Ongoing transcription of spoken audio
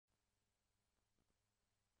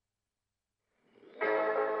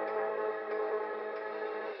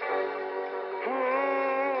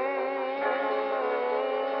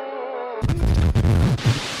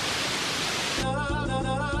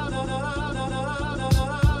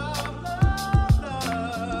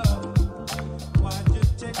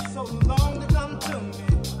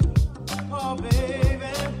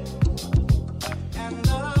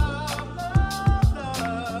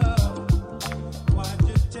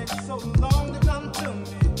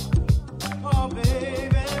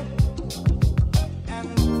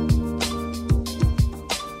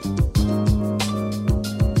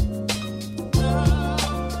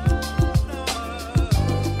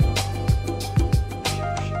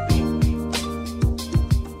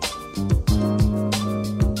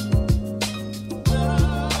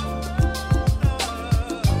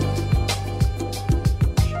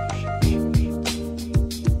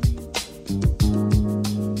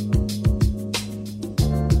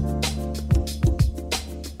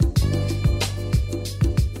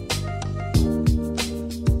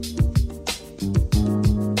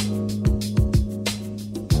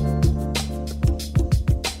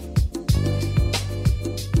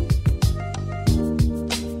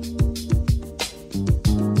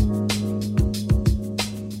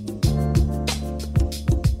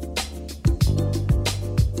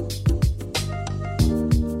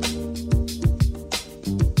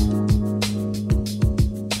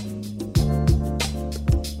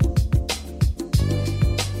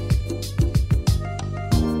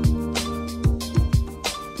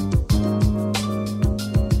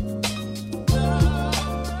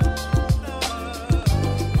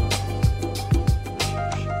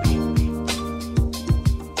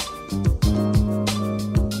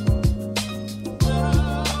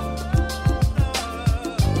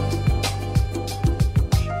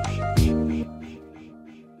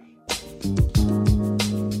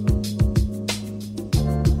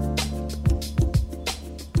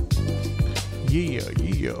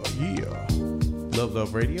Luv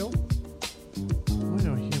Luv Radio. Why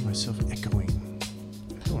do I hear myself echoing?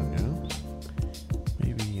 I don't know.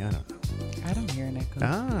 Maybe, I don't know. I don't hear an echo.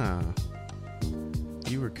 Ah.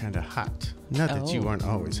 You were kind of hot. Not that you weren't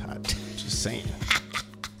always hot. Just saying.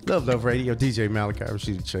 Luv Luv Radio, DJ Malachi,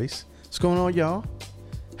 Rashida Chase. What's going on, y'all?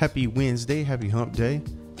 Happy Wednesday. Happy hump day.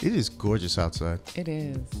 It is gorgeous outside. It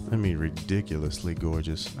is. I mean, ridiculously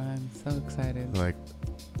gorgeous. I'm so excited. Like,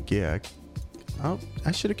 yeah,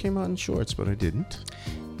 I should have came out in shorts, but I didn't.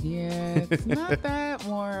 Yeah, it's not that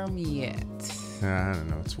warm yet. I don't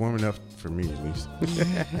know. It's warm enough for me, at least.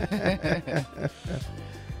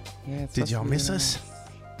 Yeah. Did y'all miss us?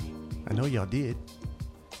 I know y'all did.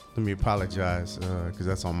 Let me apologize, because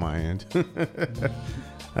that's on my end. I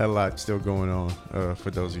had a lot still going on. For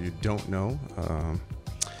those of you who don't know,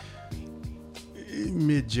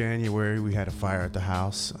 mid-January we had a fire at the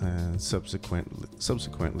house, and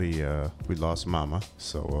subsequently we lost Mama.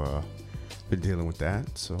 So been dealing with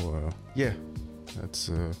that. So yeah, that's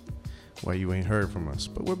why you ain't heard from us.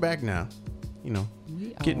 But we're back now. You know,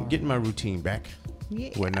 getting my routine back. Yeah.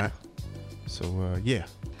 Whatnot. So yeah,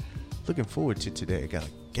 looking forward to today. Got a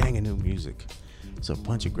gang of new music. There's a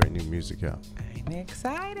bunch of great new music out. I'm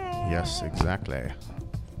excited. Yes, exactly.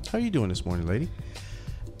 How you doing this morning, lady?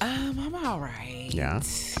 I'm all right. Yeah.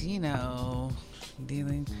 You know,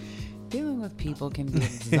 dealing with people can be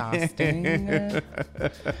exhausting.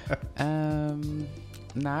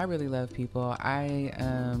 No, I really love people. I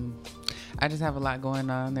just have a lot going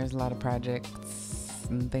on. There's a lot of projects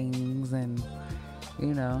and things, and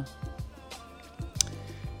you know,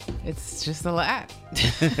 it's just a lot.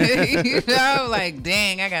 You know, like,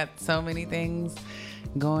 dang, I got so many things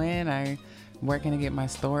going. I'm working to get my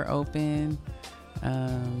store open.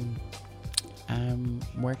 I'm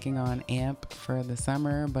working on AMP for the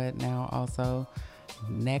summer, but now also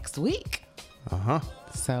next week.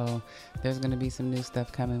 So there's going to be some new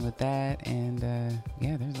stuff coming with that, and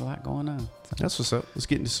yeah, there's a lot going on. So. That's what's up. Let's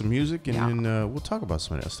get into some music, and then we'll talk about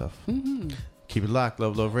some of that stuff. Mm-hmm. Keep it locked.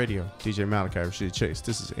 Luv Luv Radio. DJ Malachi, Rashida Chase.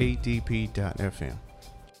 This is ADP.FM.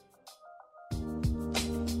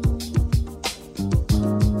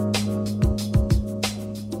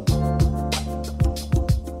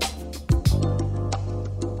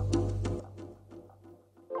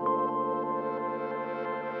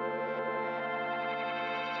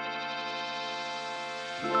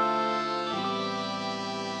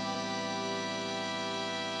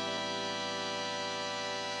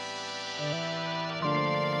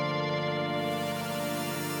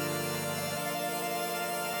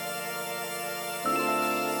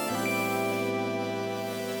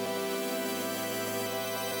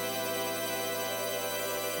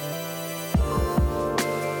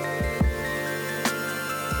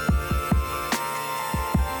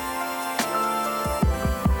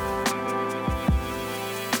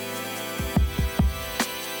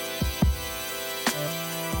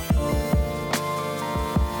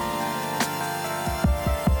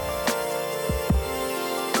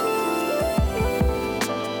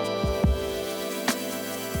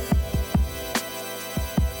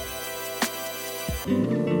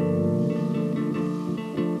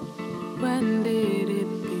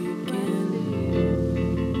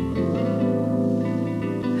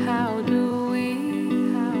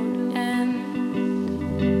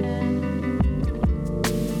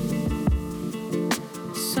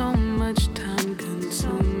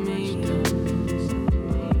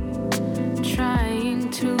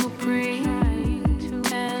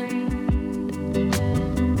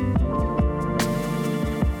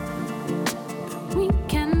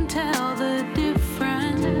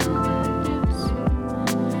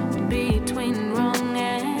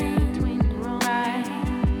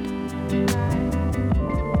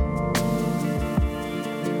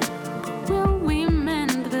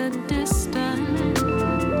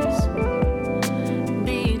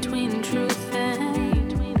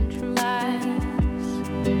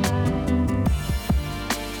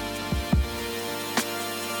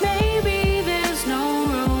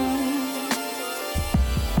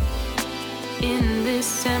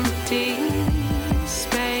 this empty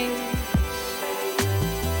space.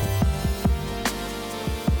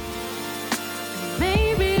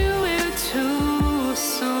 Maybe we're too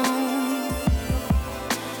soon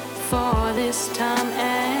for this time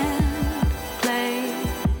and place.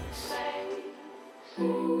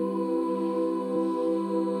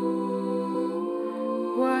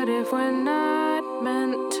 What if we're not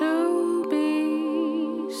meant to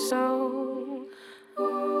be so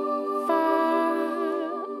far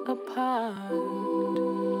apart?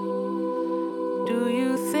 Do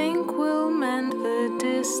you think we'll mend the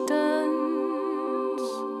distance?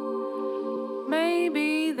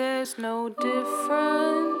 Maybe there's no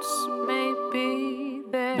difference. Maybe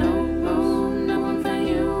there's no one for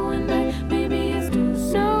you and I. Maybe it's too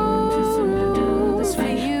soon to do this for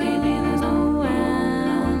you. Maybe there's no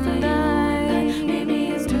one for you and I. Maybe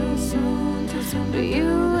it's too soon for you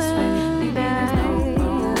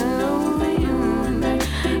and I.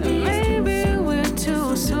 Maybe we're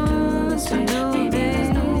too soon to do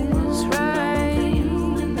this right.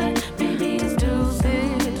 Maybe it's do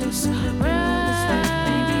this right. Maybe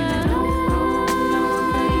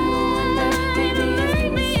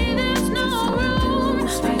there's no room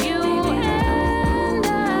for you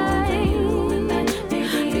and I. For you and I.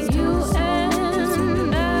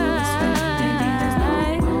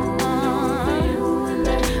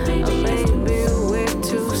 Maybe we're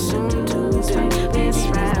too soon to do this right.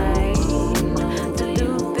 To do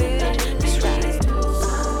this right.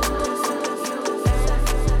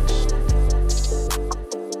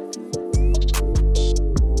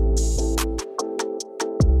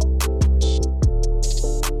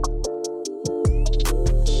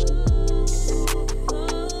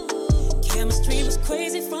 Chemistry was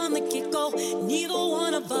crazy from the get-go. Neither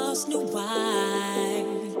one of us knew why.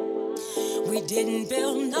 We didn't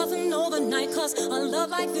build nothing overnight, cause a love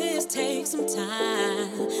like this takes some time.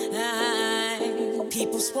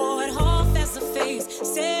 People swore it off as a phase,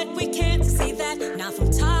 said we can't see that. Now from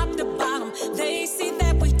top to bottom, they see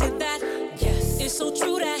that we did that. Yes, it's so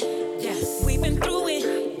true that, yes, we've been through it.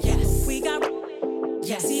 Yes, we got,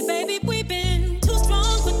 yes. See, baby, we've been too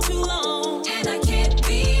strong for too long. And I can't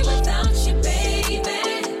be without you, baby.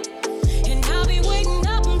 And I'll be waiting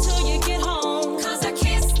up until you get home, cause I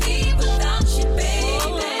can't sleep without you, baby.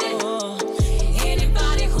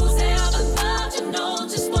 Anybody who's ever loved you know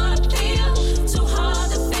just what I feel. Too hard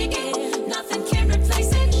to fake it, nothing can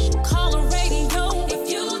replace it. Call a radio if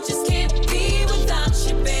you just can't be without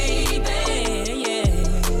you, baby.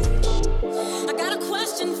 Yeah. I got a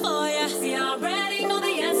question for you. See, I already know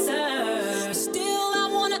the answer. Still, I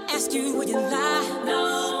wanna ask you, would you lie?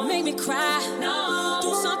 No. Make me cry? No.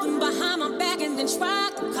 Do something behind my back and then try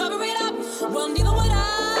to cover it up? Well, neither would I,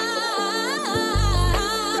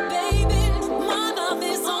 baby. My love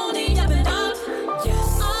is only up and up.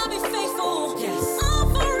 Yes. I'll be faithful. Yes. I'm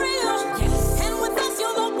for real. Yes. And with us,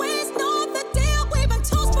 you'll always know the deal. We've been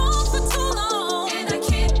too strong for too long. And I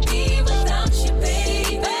can't be without you,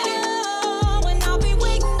 baby. Oh, and I'll be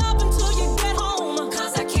waiting up until you get home,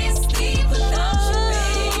 cause I can't sleep without you,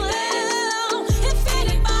 baby. If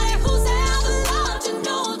anybody who's ever loved you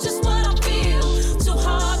know just what I feel. Too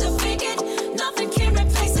hard to fake it, nothing can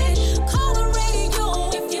replace it. Call the radio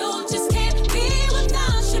if you just can't be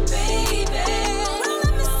without you, baby. Well,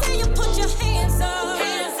 let me see you put your hands up.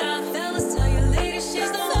 Hands up. Fellas, tell your lady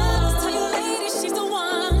she's the one. Tell your lady she's the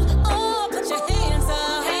one. Oh, put your hands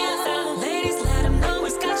up. Hands up. Ladies, let him know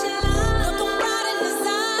it's got your love. Look him right in his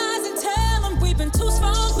eyes and tell him we've been too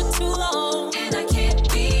strong for too long. And I can't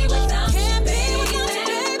be without you,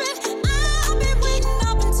 baby. I'll be waiting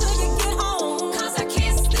up until you get home, cause I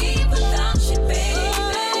can't sleep without you, baby.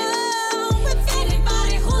 If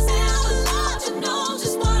anybody who's ever loved you know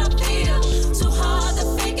just what I feel. Too hard to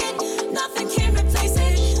fake it, nothing can replace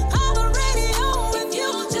it. Call the radio if you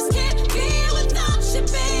just can't be without you,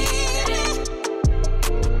 baby.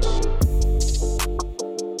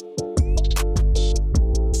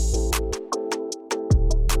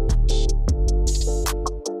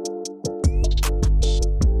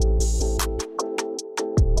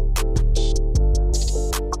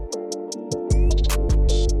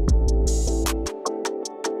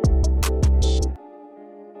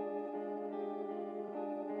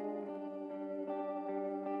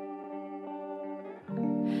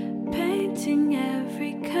 Painting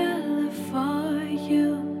every color for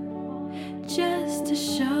you, just to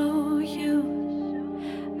show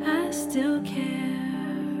you I still care.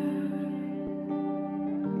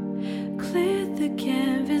 Clear the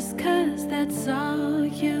canvas, cause that's all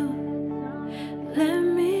you. Let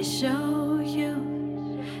me show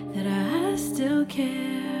you that I still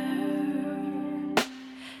care.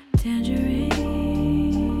 Tangerine.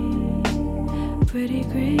 pretty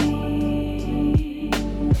green,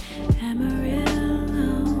 Amarillo,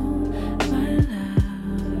 my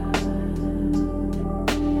love.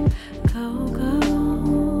 Cocoa,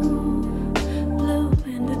 blue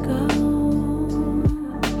indigo,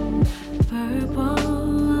 purple,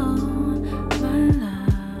 my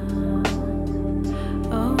love.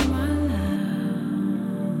 Oh, my love.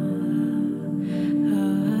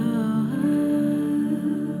 Oh,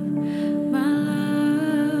 my love.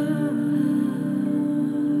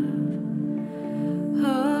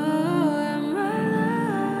 Oh,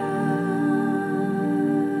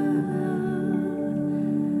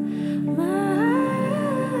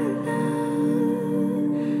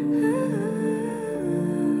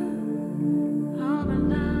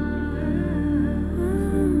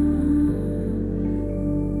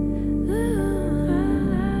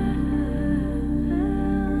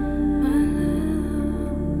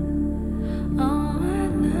 my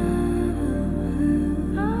love. My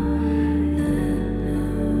love.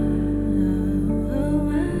 Oh,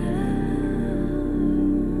 my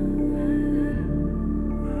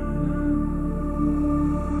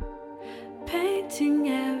painting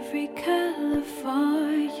every color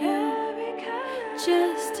for you,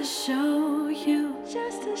 just to show you,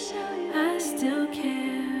 I still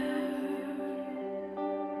care.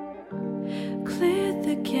 Clear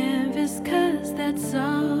the canvas, 'cause that's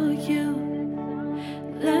all you.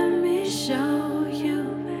 Let me show you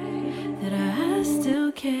that I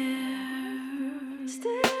still care.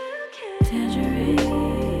 Tangerine,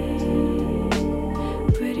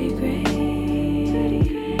 pretty green,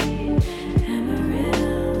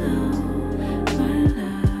 Amarillo, my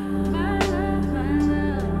love.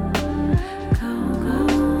 Cocoa,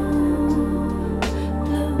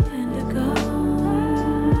 blue indigo,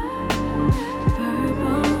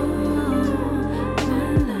 purple, my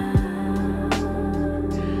love.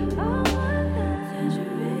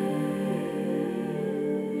 Tangerine,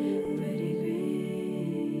 pretty green,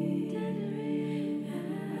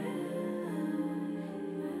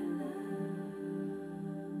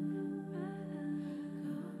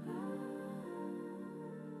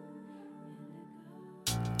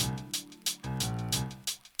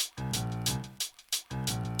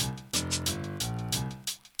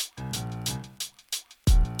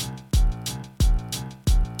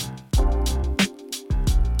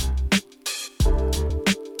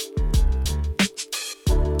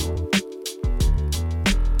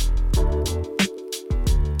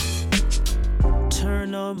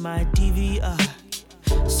 Turn on my DVR,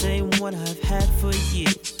 same one I've had for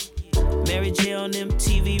years. Mary J on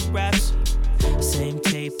MTV raps, same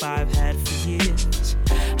tape I've had for years.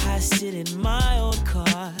 I sit in my old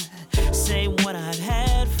car, same one I've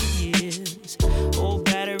had for years. Old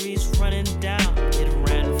batteries running down, it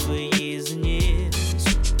ran for years and years.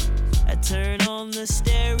 I turn on the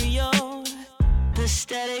stereo, the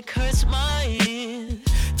static hurts my ears.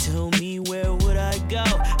 Tell me, where would I go?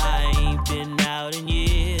 I ain't been out in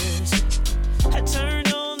years. I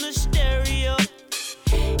turned on the stereo,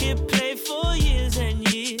 it played for years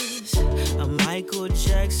and years. A Michael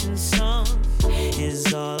Jackson song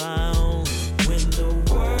is all I own. When the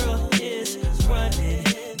world is running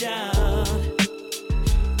down,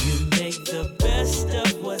 you make the best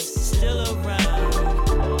of what's still around.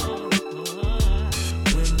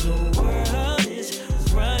 When the world is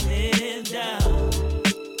running down,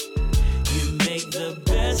 you make the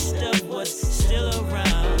best of what's still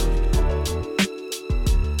around.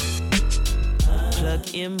 Plug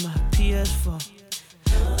in my PS4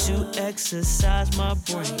 to exercise my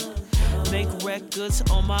brain. Make records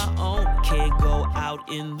on my own, can't go out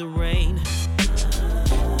in the rain.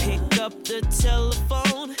 Pick up the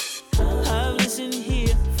telephone, I've listened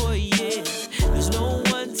here for years. There's no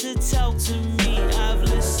one to talk to me, I've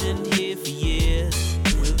listened here for years.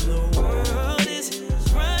 When the world is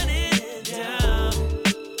running down,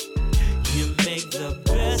 you make the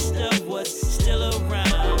best of what's still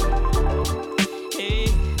around. Hey,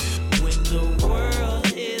 when the world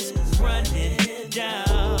is running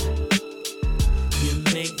down, you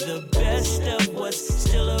make the best of what's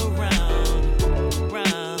still around.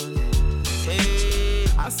 Hey.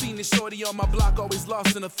 I seen this shorty on my block, always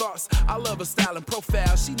lost in her thoughts. I love her style and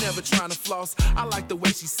profile, she never tryna floss. I like the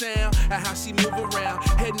way she sound and how she move around.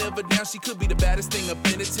 Head never down, she could be the baddest thing up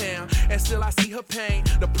in the town. And still I see her pain,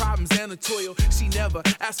 the problems and the toil. She never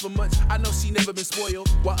asked for much, I know she never been spoiled.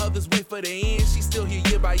 While others wait for the end, she still here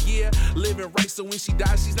year by year, living right so when she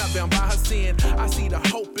dies, she's not bound by her sin. I see the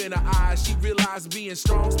hope in her eyes, she realized being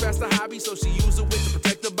strong's past a hobby, so she used her wit to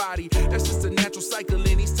protect her body. That's just a natural cycle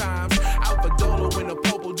in these times. Out for Dolo and the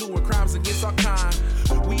Popo doing crimes against our kind.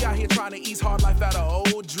 We out here trying to ease hard life out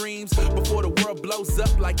of old dreams before the world blows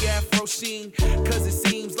like Afro Sheen. Cause it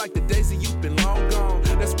seems like the days of you've been long gone.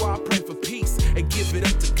 That's why I pray for peace and give it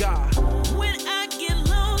up to God. When I get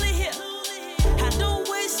lonely here, I don't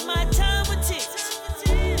waste my time with tears.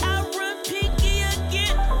 I run Pinky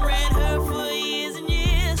again, ran her for years and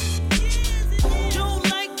years. Don't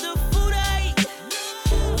like the food I eat,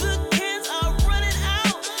 the cans are running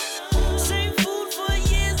out. Same food for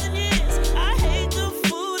years and years. I hate the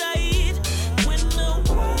food I eat. When the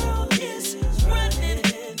world is running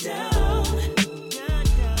down,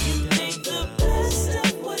 you make the best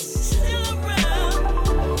of what's still around.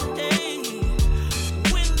 Hey,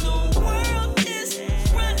 when the world is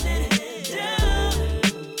running down,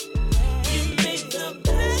 you make the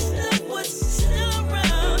best of what's still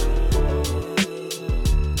around.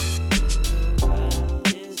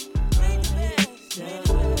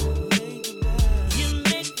 You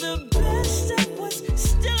make the best of what's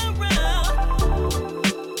still around.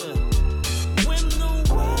 When the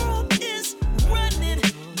world is running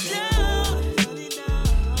down,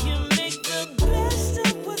 you make the best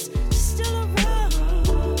of what's still around.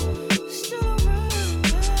 Still around.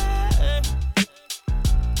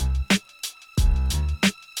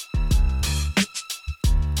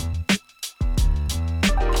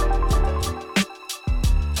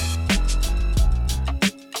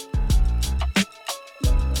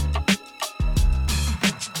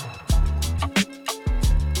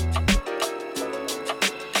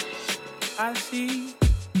 I see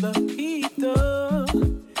the Peter.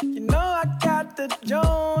 You know I got the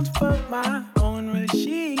Jones for my own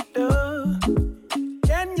Rashida.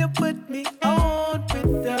 Can you put me on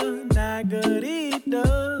with the Nagarita?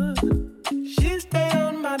 She stay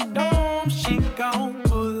on my dome, she gon'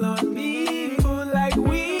 pull on me, pull like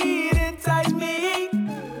weed, entice me.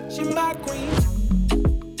 She my queen,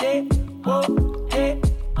 yeah, whoa, yeah,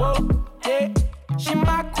 whoa, yeah. She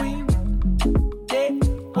my queen, yeah,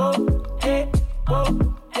 whoa, yeah, whoa,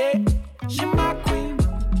 yeah. She my queen,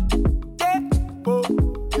 yeah, whoa,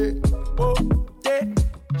 yeah, whoa, yeah.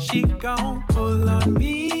 She gon' pull on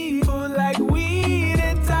me, pull like weed,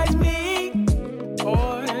 entice me.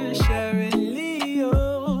 Or Sharon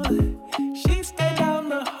Leo, she stay down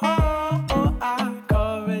the hall, or I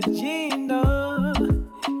call Regina.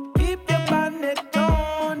 Keep your bonnet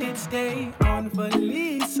on, it stay on for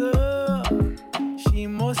Lisa. She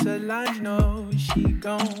more Solange, no, she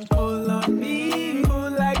gon' pull on me,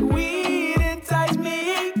 pull like weed, entice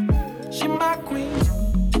me. She my queen,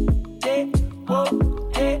 yeah, whoa,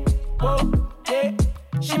 yeah, whoa, yeah.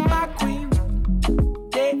 She my queen,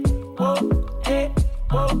 yeah, whoa, yeah,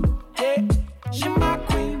 whoa, yeah. She my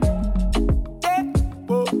queen, yeah,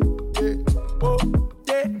 whoa, yeah, whoa,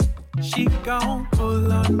 yeah. She gon'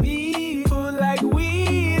 pull on me, pull like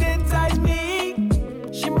weed, entice me.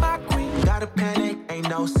 She my queen. Gotta panic, ain't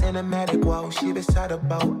no cinematic, whoa. She beside the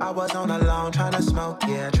boat, I was on a lawn tryna smoke,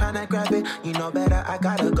 yeah. Tryna grab it, you know better, I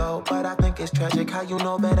gotta go. But I think it's tragic how you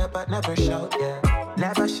know better but never show, yeah.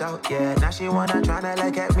 Never show, yeah. Now she wanna tryna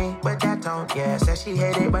look at me with that tone, yeah. Says she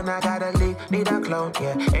hate it when I gotta leave, need a clone,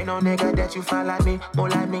 yeah. Ain't no nigga that you find like me, move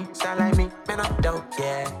like me, sound like me, man I'm dope,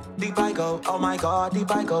 yeah. Deep I go, oh my god,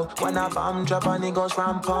 deep I go. When I bomb drop on niggas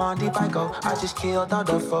ramp on, deep I go. I just killed all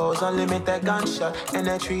the foes, unlimited gunshot. And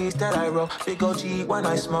the trees that I roll, big OG when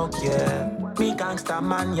I smoke, yeah. Me gangsta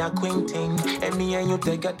man, ya queen thing. And me and you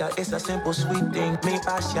together, it's a simple sweet thing. Me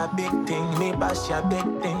pass ya big thing, me pass ya big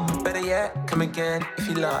thing. Better yet, come again if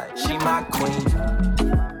you like. She my queen.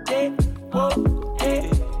 Yeah, whoa,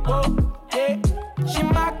 yeah, whoa, yeah. She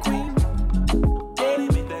my queen. Yeah,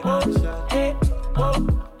 whoa, yeah, whoa,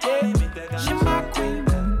 yeah. She my queen.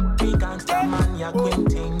 Me gangsta man, ya queen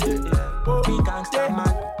thing. Me gangsta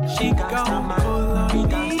man, she gangsta man. Me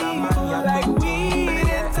gangsta man, ya like queen thing. weed,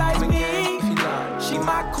 entice Come me. again if you like. She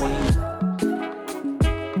my queen.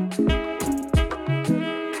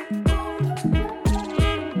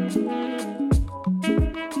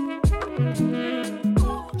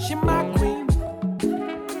 She my queen.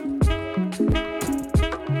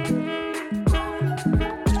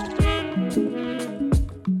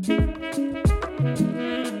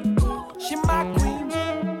 She my queen.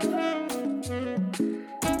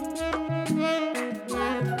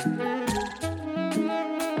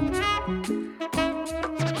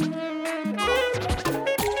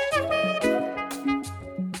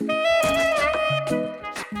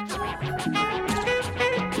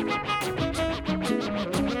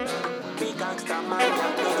 Me gangsta man, ya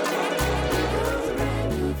queen thing.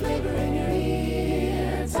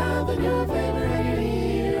 Time for new flavor in your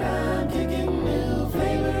ear. I'm kicking new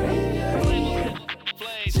flavor in your ear.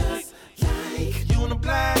 Just like You and the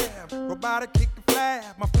blab, robotic kick the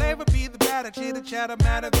flab. My flavor be the batter, chitter chatter,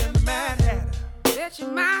 matter than the Mad Hatter. Bet you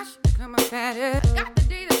my shit come up fatter. Got the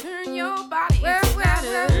day to turn your body into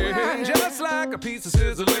fatter. And just like a piece of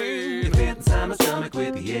sizzling, You fit inside my stomach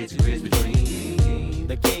with the edge and grits between.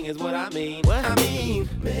 The king is what I mean. What I mean.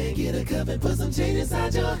 Man, get a cup and put some change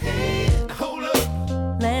inside your hand. Now hold up.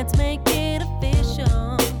 Let's make it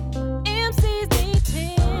official. MCs need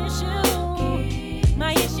tissue.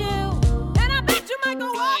 My issue. And I bet you might go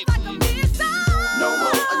off like a missile. No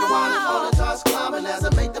more underwater on the toss climbing as I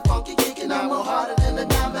make the funky kick and I'm more harder than a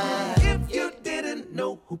diamond. If you didn't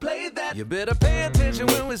know who played that, you better pay attention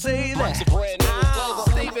when we say that.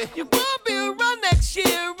 Stevie, You won't be around next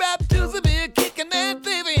year. Rap dudes will be kicking that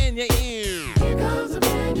flavor in your ear. here comes a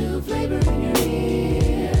brand new flavor in your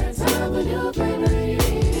ear. Time for new flavor in your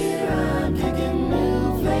ear. I'm kicking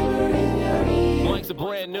new flavor in your ear. Mike's a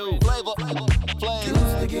brand new flavor.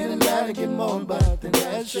 Used to getting mad and get more about than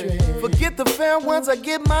that shit. Forget the fair ones, I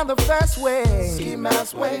get mine the fast way. Ski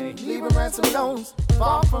mask way, leaving ransom notes.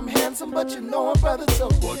 Far from handsome, but you know a brother, so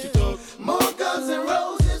what you talk? More guns and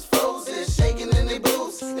roses, frozen, shaking in their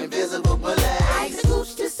boots. Invisible bullets. Ice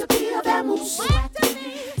gooch disappear, that moose.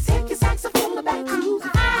 Take your saxophone back to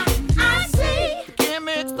I see.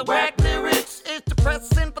 Gimmicks, the whack lyrics, it's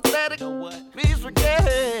depressing, pathetic. Please forget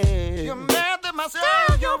it. You're mad that my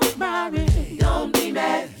style you're admiring. Don't be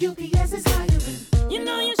mad, UPS is hiring. You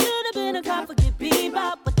know you should have been a cop for get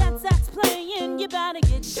bebop, but that sax playing, you better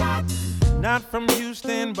get shot. Not from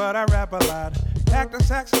Houston, but I rap a lot. Pack the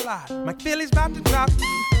sax a lot. My Philly's about to drop.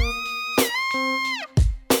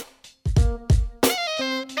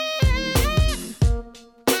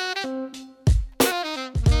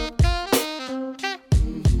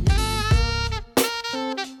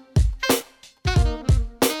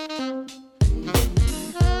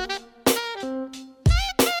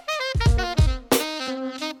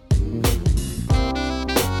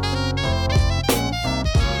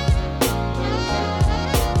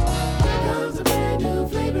 Comes a brand new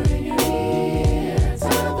flavor in your ear.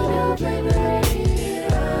 Time for new flavor in your ear.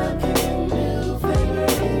 I'm kicking new flavor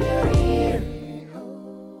in your ear. Hey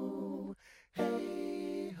ho,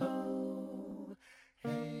 hey ho,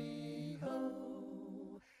 hey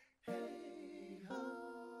ho, hey ho.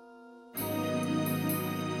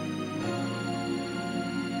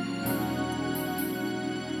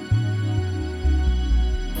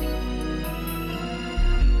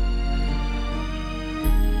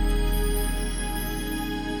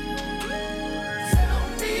 Tell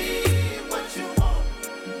me what you want.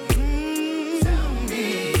 Tell me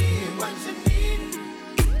what you need.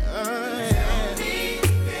 Tell me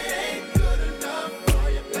it ain't good enough for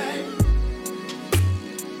you, babe.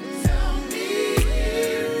 Tell me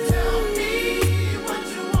what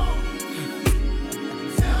you want.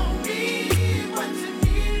 Tell me what you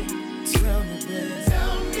need. Tell me, babe.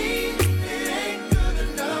 Tell me it ain't good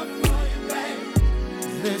enough for you, babe.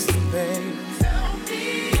 Listen, babe. Tell me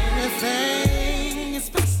Anything is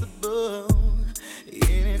possible.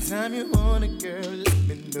 Anytime you want it, girl, let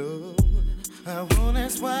me know. I won't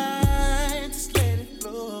ask why, just let it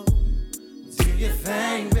flow. Do your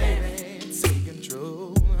thing, baby, take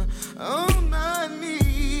control. On my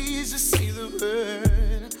knees, just say the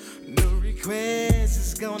word. No request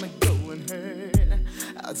is gonna go unheard.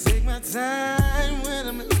 I'll take my time when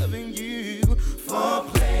I'm loving you.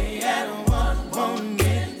 Foreplay at 1, won't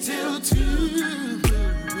get till 2.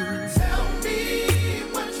 Tell me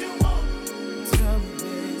what you want. Tell me,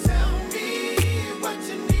 babe. Tell me what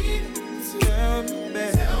you need. Tell me,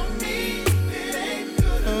 babe. Tell me it ain't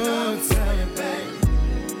good Oh, enough tell for me, you, babe. babe.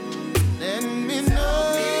 Let me know.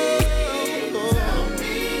 Tell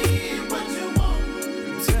me what you want.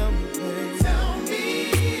 Tell me, babe. Tell me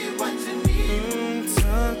what you need.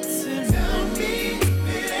 Talk to me. Tell me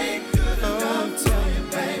it ain't good enough tell for me, you,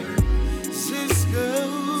 babe. Cisco.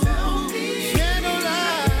 Tell me.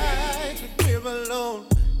 Candlelight with we're alone.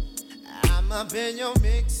 I'm up in your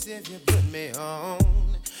mix if you put me on.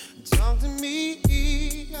 Talk to me,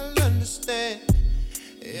 I'll understand.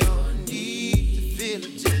 Your need to feel a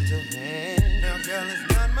gentle hand. Now, girl, it's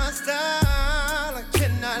not my style. I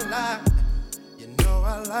cannot lie. You know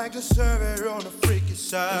I like to serve it on the freaky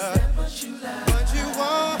side. Is that what you like? What you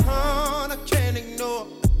want, I can't ignore.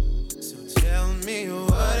 So tell me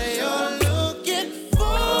what you're looking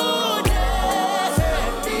for. Yeah.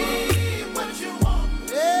 Tell me what you want.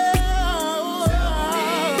 Yeah.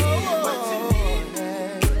 Tell me what you need.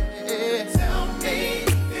 Tell me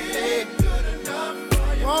it ain't good enough for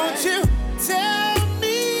you, Won't babe. you tell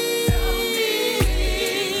me?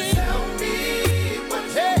 Tell me what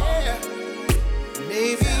you Yeah.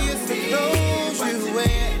 Maybe it's the clothes you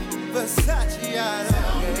wear, Versace, I don't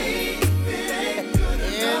Tell care. me it ain't good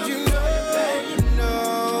enough And you for you, babe.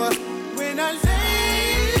 know, when I lay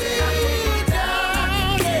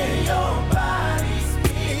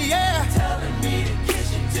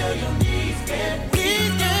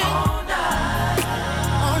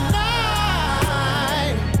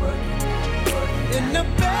In the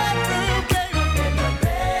bedroom, baby. In the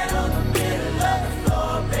bed on the middle of the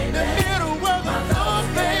floor, baby. The middle of the floor,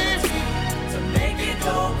 baby. To make it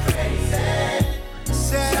go crazy.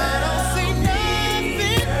 Said I don't see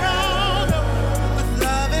nothing wrong with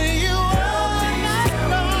loving you all night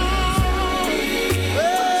long.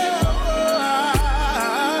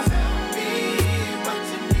 Tell me what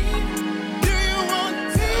you need. Do you want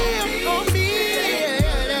tea for me?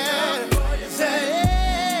 Say,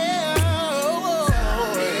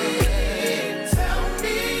 tell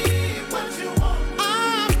me what you want.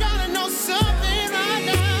 I've gotta know something. I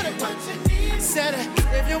got it. What you need. Said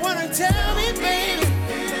if you wanna tell me, baby.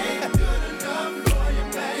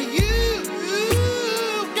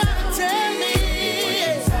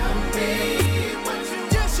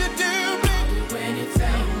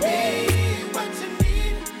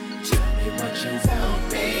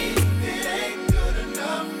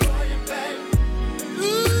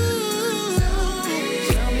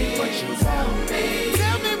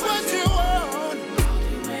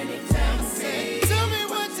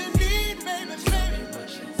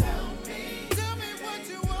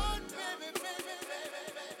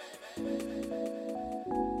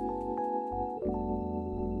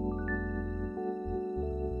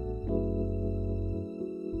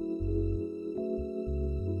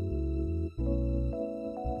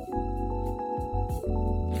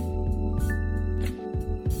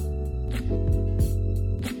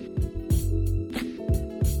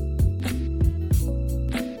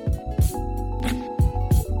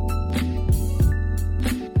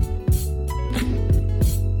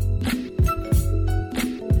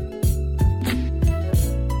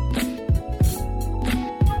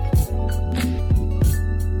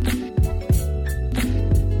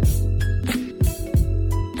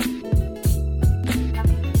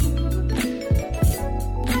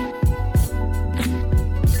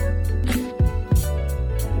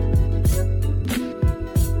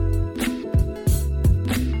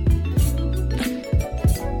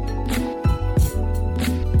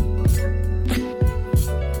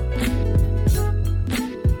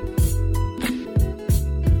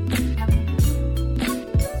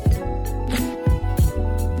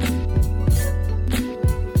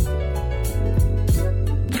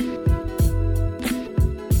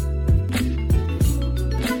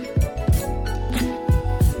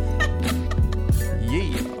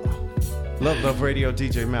 Luv Luv Radio,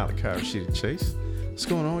 DJ Malachi Rashida Chase. What's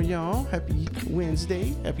going on, y'all? Happy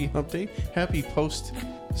Wednesday, happy hump day, happy post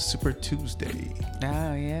Super Tuesday.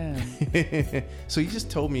 Oh, yeah. So you just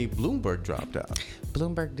told me Bloomberg dropped out.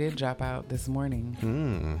 Bloomberg did drop out this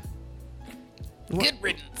morning. Good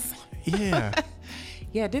riddance. Yeah.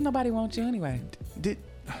 Yeah, didn't nobody want you anyway.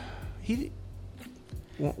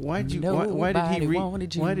 Why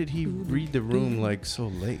did he read the room like so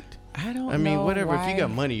late? I don't know. I mean, whatever. Why. If you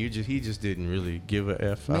got money, he just didn't really give a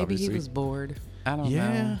F. Maybe obviously. he was bored. I don't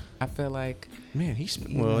know. I feel like, man,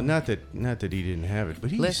 not that he didn't have it,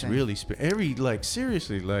 but he's really spent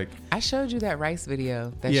seriously. I showed you that Rice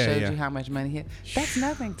video that showed you how much money he had. That's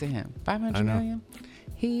nothing to him. 500 million.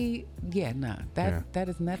 That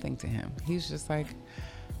is nothing to him. He's just like,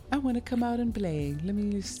 I want to come out and play. Let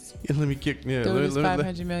me kick throw this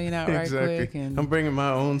 500 million out right quick. And I'm bringing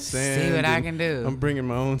my own sand. See what I can do. I'm bringing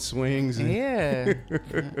my own swings. Yeah.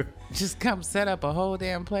 Just come set up a whole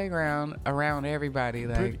damn playground around everybody.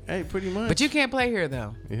 Pretty much. But you can't play here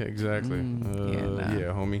though. Yeah, exactly.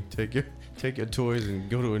 Yeah, homie. Take your toys and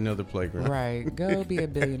go to another playground. Right. Go be a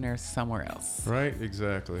billionaire somewhere else. Right.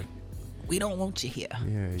 Exactly. We don't want you here.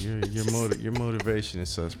 Yeah, your motivation is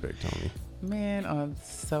suspect, homie. Man, on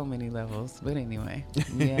so many levels. But anyway,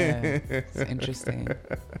 yeah, it's interesting.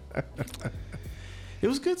 It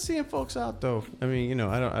was good seeing folks out, though. I mean,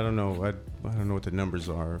 I don't know. I don't know what the numbers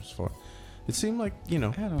are as far. It seemed like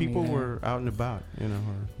people were out and about.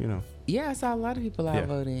 Yeah, I saw a lot of people out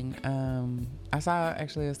voting. I saw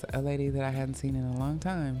actually a lady that I hadn't seen in a long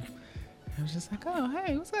time. I was just like, oh,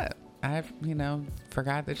 hey, what's up? I,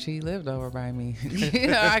 forgot that she lived over by me.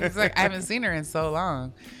 I was like, I haven't seen her in so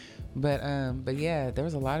long. But yeah, there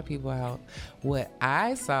was a lot of people out. What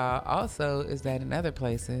I saw also is that in other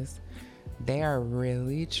places, they are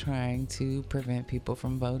really trying to prevent people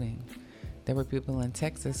from voting. There were people in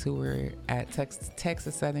Texas who were at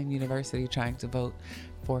Texas Southern University trying to vote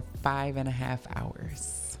for 5.5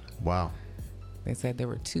 hours. Wow. They said there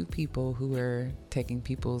were 2 people who were taking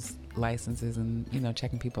people's licenses and,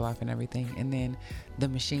 checking people off and everything. And then the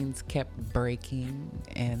machines kept breaking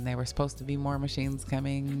and there were supposed to be more machines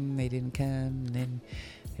coming. They didn't come. And then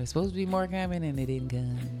there was supposed to be more coming and they didn't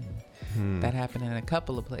come. That happened in a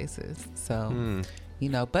couple of places. So,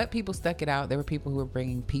 but people stuck it out. There were people who were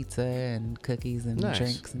bringing pizza and cookies and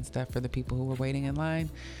drinks and stuff for the people who were waiting in line.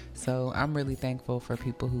 So I'm really thankful for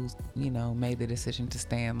people who, made the decision to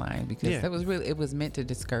stay in line, because it was meant to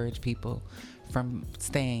discourage people from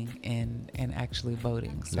staying and actually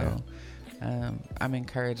voting. So I'm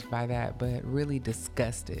encouraged by that, but really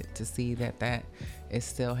disgusted to see that is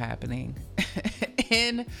still happening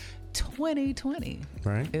in 2020.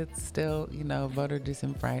 Right. It's still, voter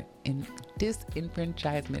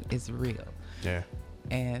disenfranchisement is real. Yeah.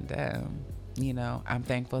 And, I'm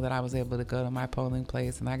thankful that I was able to go to my polling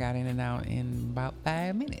place and I got in and out in about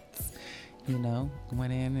 5 minutes.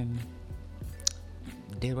 Went in and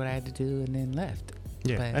did what I had to do and then left.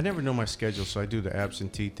 Yeah, but I never know my schedule, so I do the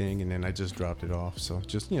absentee thing and then I just dropped it off. So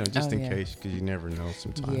just in case, because you never know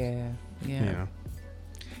sometimes. Yeah.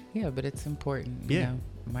 Yeah, but it's important. You know,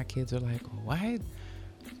 my kids are like, why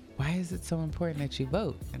is it so important that you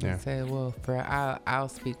vote? And I said, well, I'll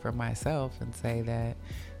speak for myself and say that,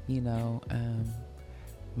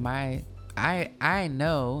 I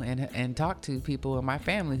know and talk to people in my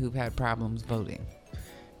family who've had problems voting.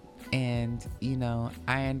 And,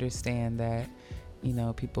 I understand that,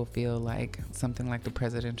 people feel like something like the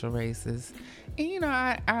presidential race is,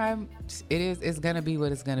 and, it's going to be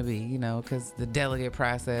what it's going to be, because the delegate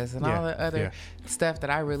process and all the other stuff that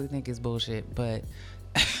I really think is bullshit. But,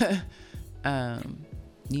 there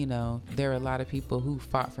are a lot of people who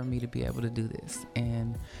fought for me to be able to do this.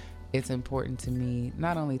 And it's important to me,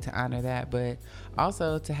 not only to honor that, but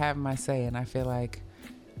also to have my say. And I feel like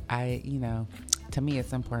to me,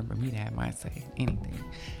 it's important for me to have my say. Anything.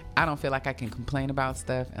 I don't feel like I can complain about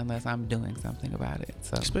stuff unless I'm doing something about it.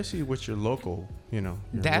 So especially with your local,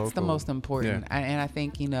 that's the most important. Yeah. And I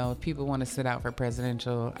think, if people want to sit out for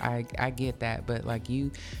presidential, I get that. But like,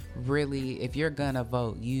 you really, if you're gonna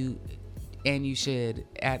vote, you should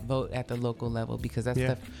vote at the local level, because that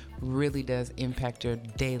stuff really does impact your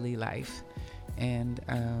daily life. And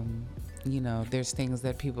there's things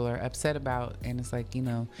that people are upset about, and it's like,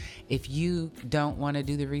 if you don't want to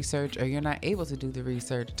do the research or you're not able to do the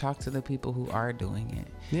research, talk to the people who are doing it.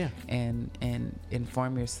 Yeah. And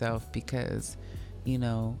inform yourself, because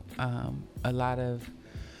a lot of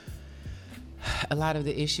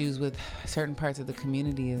the issues with certain parts of the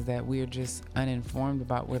community is that we're just uninformed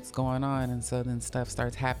about what's going on, and so then stuff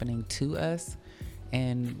starts happening to us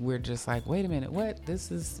and we're just like, wait a minute, what?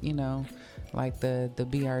 This is, like the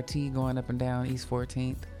BRT going up and down East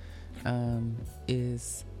 14th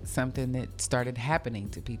is something that started happening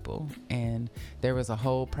to people, and there was a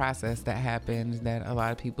whole process that happened that a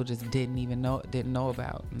lot of people just didn't know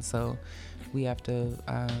about. And so we have to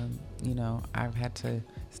I've had to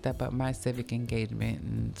step up my civic engagement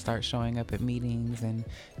and start showing up at meetings, and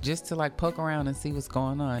just to like poke around and see what's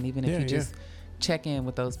going on, even if you just check in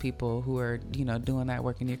with those people who are doing that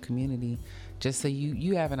work in your community, just so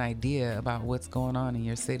you have an idea about what's going on in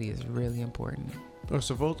your city is really important. Or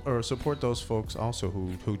support those folks also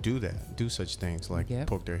who do such things, like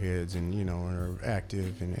poke their heads and are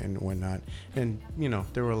active and whatnot. And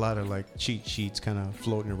there were a lot of like cheat sheets kind of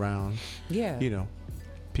floating around.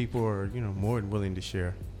 People are more than willing to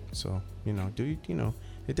share. So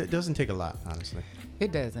it doesn't take a lot, honestly.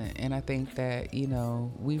 It doesn't. And I think that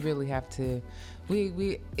we really have to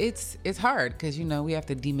it's hard, because we have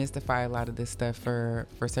to demystify a lot of this stuff for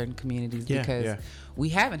certain communities, because we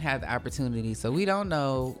haven't had the opportunity, so we don't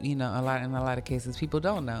know. In a lot of cases people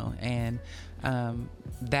don't know, and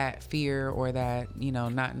that fear or that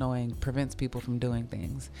not knowing prevents people from doing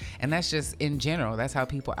things. And that's just in general, that's how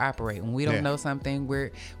people operate. When we don't know something,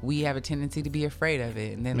 we have a tendency to be afraid of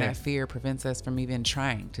it, and then that fear prevents us from even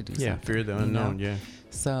trying to do something. Fear of the unknown.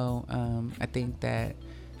 So I think that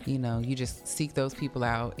you just seek those people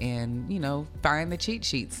out and, find the cheat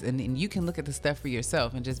sheets, and you can look at the stuff for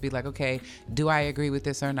yourself and just be like, okay, do I agree with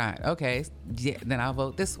this or not? Okay, then I'll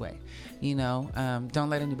vote this way. Don't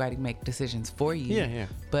let anybody make decisions for you.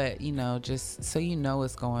 But, just so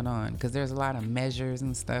what's going on, because there's a lot of measures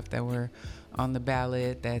and stuff that were on the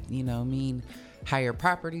ballot that, mean higher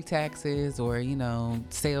property taxes or,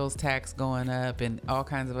 sales tax going up and all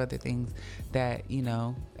kinds of other things that,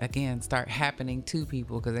 again, start happening to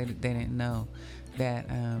people because they didn't know that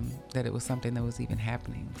it was something that was even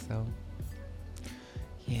happening. So,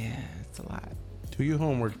 yeah, it's a lot. Do your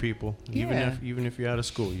homework, people. Even if you're out of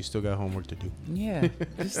school, you still got homework to do. Yeah,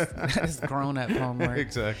 just grown-up homework.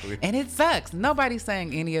 Exactly. And it sucks. Nobody's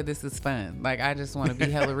saying any of this is fun. Like, I just want to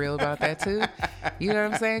be hella real about that too. You know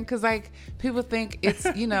what I'm saying? Because like, people think it's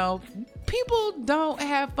people don't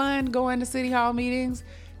have fun going to city hall meetings.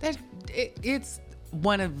 It's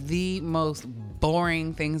one of the most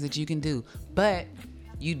boring things that you can do. But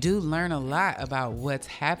you do learn a lot about what's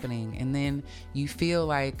happening, and then you feel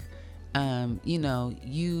like,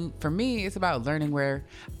 for me, it's about learning where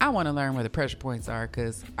I want to learn where the pressure points are,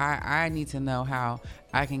 because I need to know how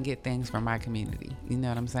I can get things from my community. You know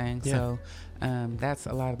what I'm saying? Yeah. So that's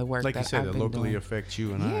a lot of the work. Like that you said, I've it been locally doing. affects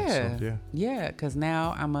you and I. So, Yeah, because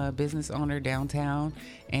now I'm a business owner downtown,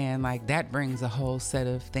 and like that brings a whole set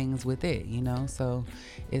of things with it. So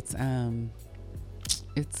it's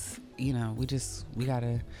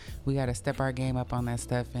we gotta step our game up on that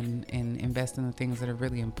stuff and invest in the things that are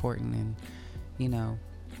really important. And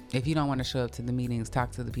if you don't want to show up to the meetings,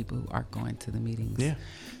 talk to the people who are going to the meetings. Yeah.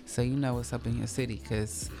 So you know what's up in your city,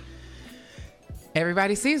 because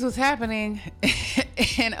everybody sees what's happening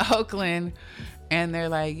in Oakland, and they're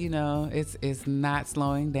like, it's not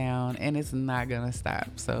slowing down, and it's not gonna stop.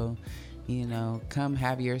 So, come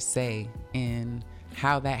have your say in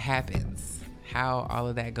how that happens, how all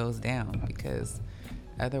of that goes down, because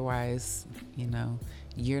otherwise,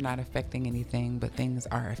 you're not affecting anything, but things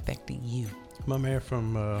are affecting you. My man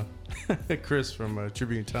from Chris from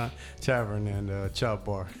Tribune Tavern and Chop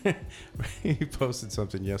Bar, he posted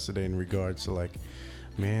something yesterday in regards to like,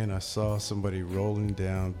 man, I saw somebody rolling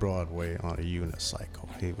down Broadway on a unicycle.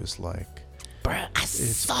 He was like, bruh, I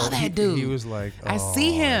saw that dude. He was like, I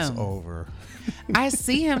see him. It's over. I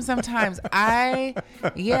see him sometimes. The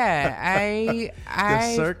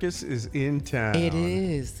circus is in town. It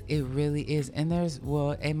is. It really is. And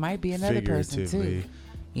it might be another person too.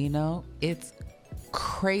 It's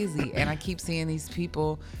crazy. And I keep seeing these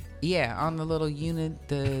people, on the little unit,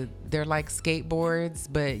 they're like skateboards,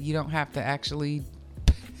 but you don't have to actually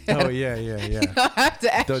pedal. Oh, yeah. You don't have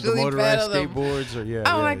to actually the motorized pedal skateboards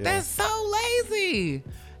them. That's so lazy.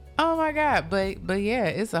 Oh my God. But yeah,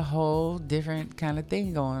 it's a whole different kind of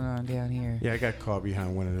thing going on down here. Yeah, I got caught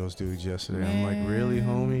behind one of those dudes yesterday. Man. I'm like, really,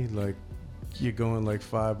 homie? Like, you're going like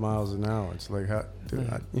 5 miles an hour. It's like, how, dude,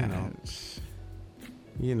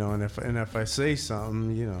 and if I say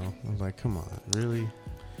something, I'm like, come on, really?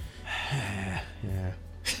 Yeah.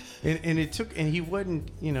 And he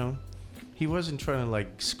wasn't trying to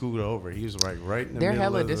like scoot over. He was like right in the They're middle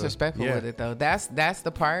hella of disrespectful with it though. That's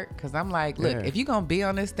the part, because I'm like, look, if you're gonna be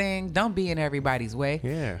on this thing, don't be in everybody's way.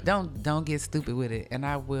 Yeah. Don't get stupid with it. And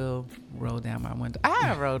I will roll down my window. I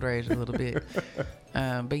have road rage a little bit.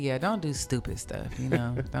 But yeah, don't do stupid stuff.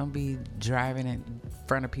 Don't be driving in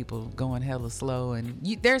front of people going hella slow, and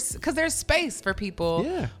there's space for people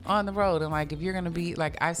on the road. And like, if you're gonna be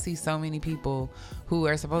like, I see so many people who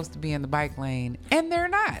are supposed to be in the bike lane and they're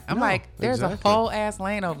not. I'm like, there's a whole ass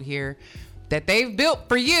lane over here that they've built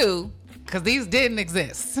for you, because these didn't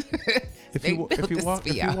exist. If you walk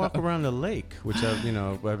around the lake, which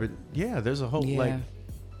there's a whole like,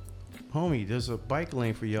 homie, there's a bike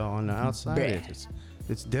lane for y'all on the outside.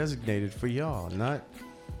 It's designated for y'all, not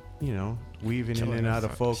weaving in and out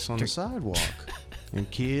of folks on the sidewalk. And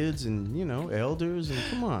kids and elders, and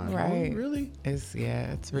come on, right? Really? It's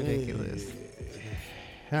ridiculous.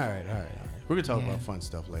 All right. We're gonna talk about fun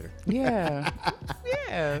stuff later. Yeah.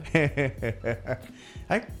 I'll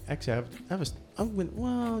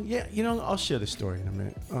share the story in a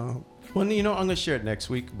minute. I'm gonna share it next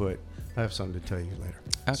week, but I have something to tell you later.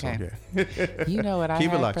 Okay. So, you know what I Keep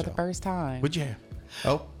it had locked, for the y'all. first time? What'd you have?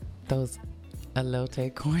 Oh, those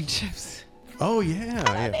elote corn chips. Oh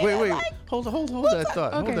yeah. Wait. Hold that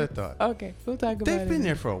thought. Okay. Hold that thought. Okay, we'll talk about it. They've been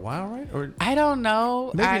there for a while, right? Or I don't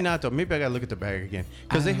know. maybe not though. Maybe I gotta look at the bag again,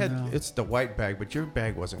 because I don't know. it's the white bag, but your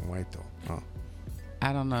bag wasn't white though. Oh.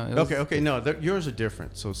 I don't know. Okay. No, yours are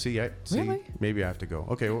different. So Really? Maybe I have to go.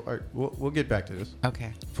 Okay, well, all right, we'll get back to this.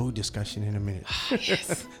 Okay. Food discussion in a minute.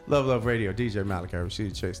 Yes. Luv Luv Radio, DJ Malachi,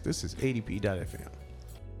 Rashida Chase. This is ADP.FM.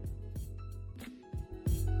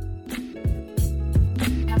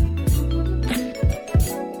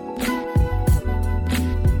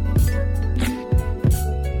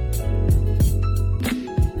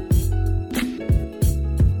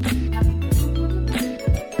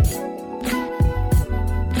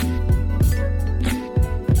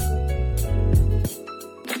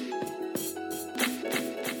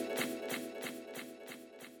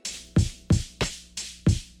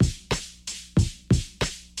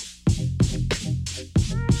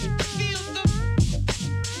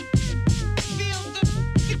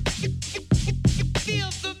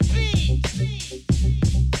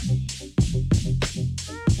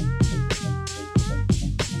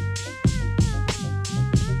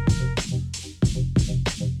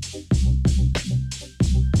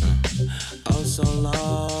 So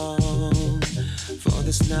long for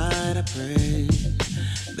this night, I pray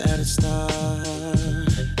that a star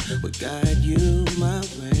would guide you my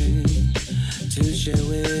way to share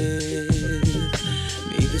with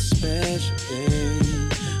me this special day.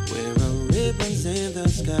 Where our ribbons in the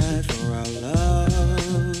sky for our love,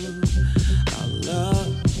 our love.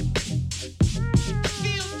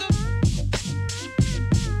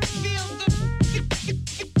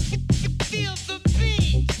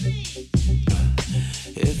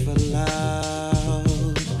 If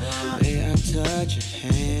allowed, may I touch your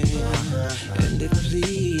hand? And if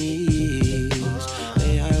please,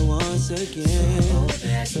 may I once again,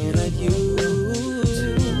 so that you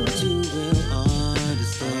too will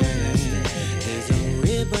understand. There's a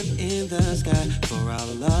ribbon in the sky for our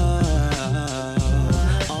love.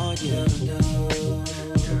 Oh yeah.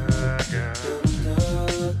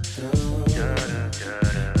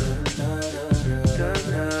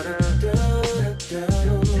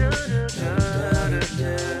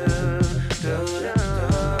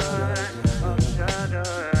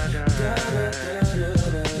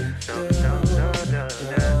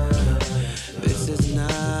 This is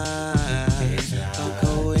not a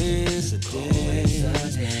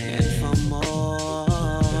coincidence, and for more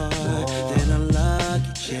than a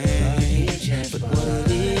lucky change. But what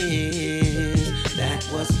it is that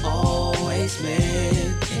was always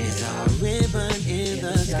meant is our ribbon in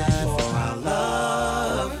the sky for our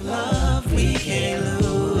love, love we can't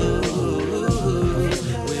lose.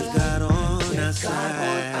 With God on our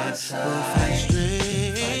side, we'll find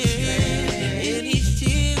strength in each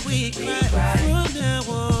tear we cry. From now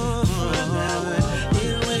on,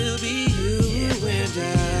 it will be you and I,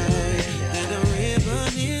 and a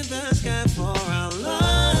ribbon in the sky for our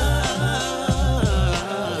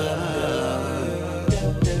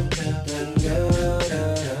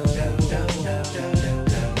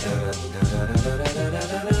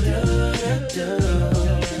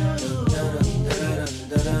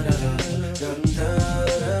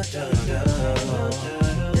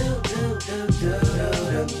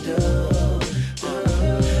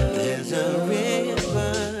There's a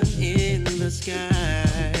ribbon in the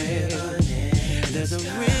sky. There's a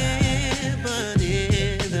ribbon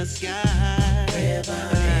in the sky. There's a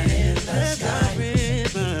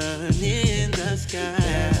ribbon in the sky.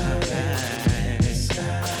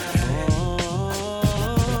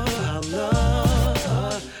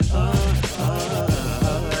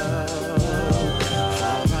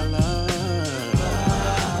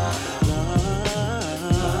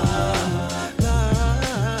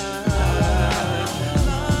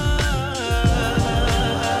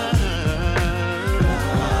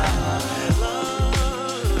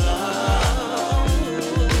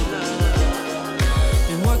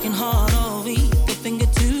 Been working hard all week, a finger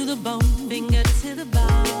to the bone, finger to the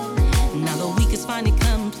bone. Now the week is finally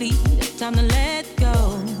complete. It's time to let go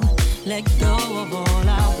of all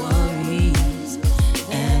our worries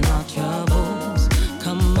and our troubles.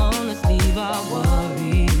 Come on, let's leave our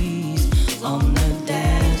worries on the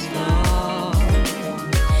dance floor.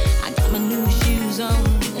 I got my new shoes on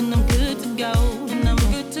and I'm good to go, and I'm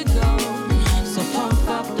good to go. So pump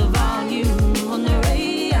up the volume on the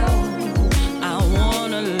radio. I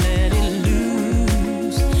wanna let it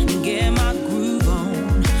loose, get my groove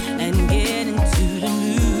on, and get into the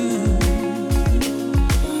mood.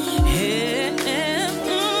 Yeah,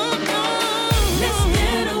 let's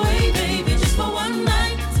get away, baby, just for one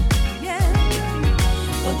night. Yeah,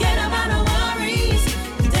 forget about our worries,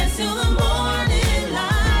 dance till the morning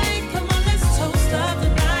light. Come on, let's toast up the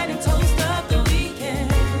night and toast up the weekend.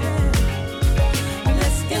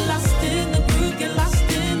 Let's get lost in the groove, get lost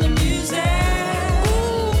in the music.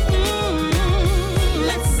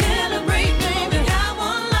 Let's celebrate, baby, got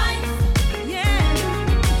one life. Yeah,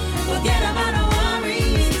 forget about our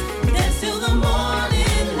worries, dance till the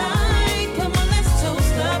morning light. Come on, let's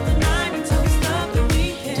toast up the night and toast up the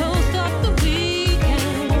weekend. Toast up the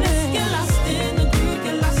weekend. Let's get lost in the groove,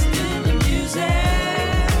 get lost in the music.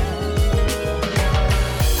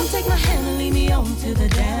 Come take my hand and lead me on to the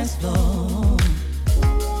dance floor.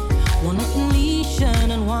 Wanna unleash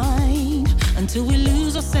and unwind until we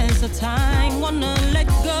lose our sense of time. Wanna let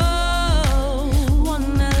go,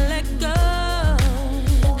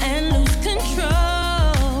 and lose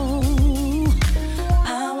control.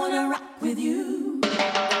 I wanna rock with you.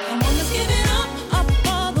 Come on, let's give it up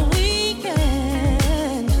for the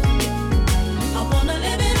weekend. I wanna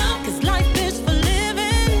live it up, 'cause life is for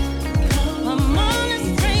living. Come on, let's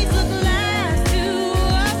raise a glass to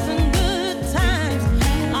us and good times.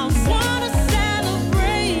 I wanna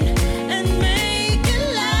celebrate and make it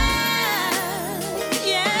last.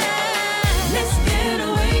 Yeah.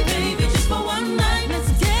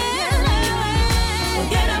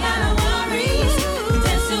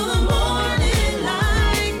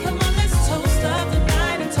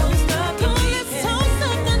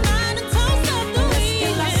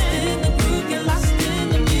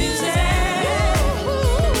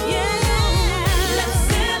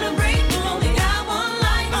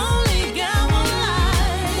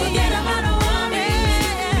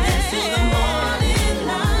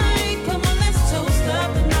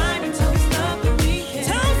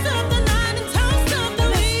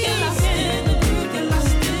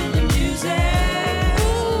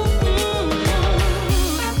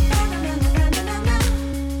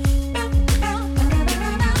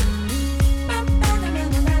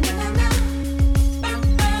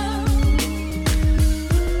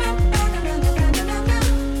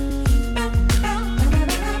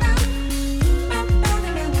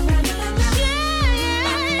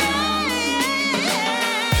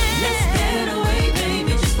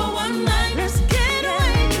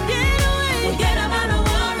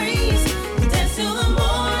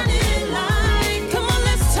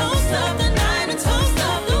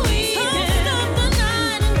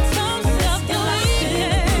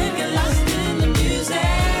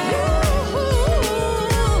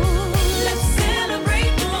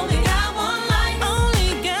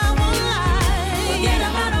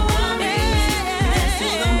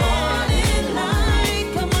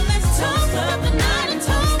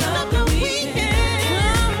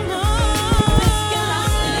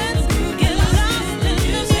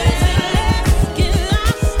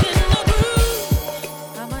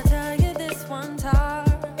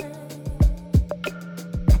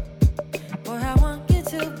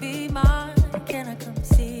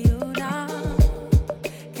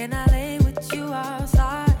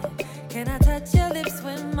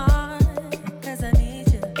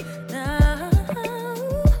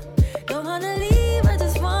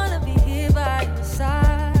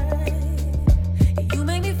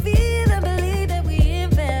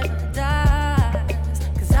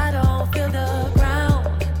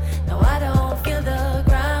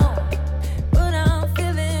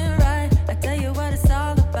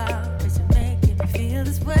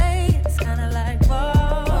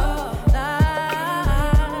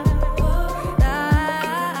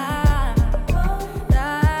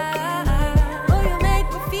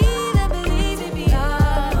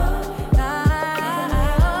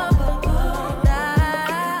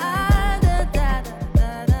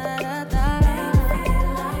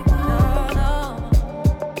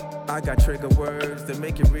 trigger words that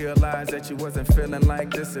make you realize that you wasn't feeling like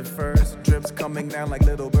this at first. Drips coming down like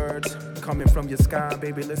little birds, coming from your sky,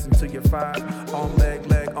 baby, listen to your five. Arm, leg,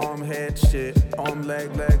 arm, head, shit. Arm, leg,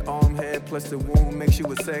 arm, head, plus the womb makes you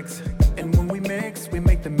a sex. And when we mix, we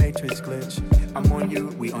make the matrix glitch. I'm on you,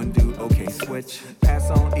 we undo, okay, switch. Pass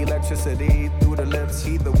on electricity through the lips.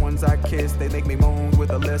 He the ones I kiss, they make me moan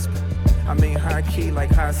with a lisp. I mean high key like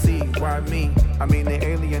high C, why me? I mean the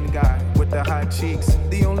alien guy with the high cheeks.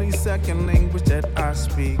 The only second language that I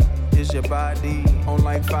speak is your body on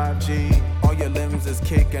like 5G. All your limbs is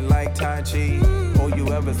kicking like Tai Chi. Or you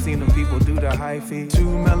ever seen them people do the high feet?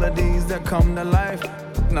 Two melodies that come to life.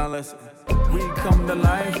 Now listen. We come to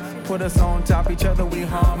life, put us on top each other, we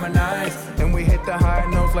harmonize. And we hit the high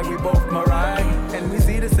notes like we both Mariah. And we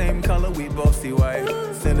see the same color, we both see white.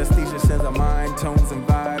 Synesthesia sends our mind, tones and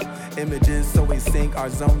vibe. Images so we sync, our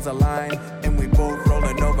zones align. And we both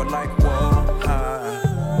rolling over like whoa, high.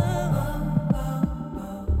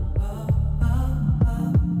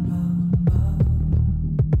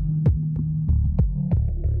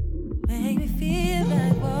 Make me feel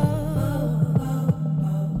like whoa.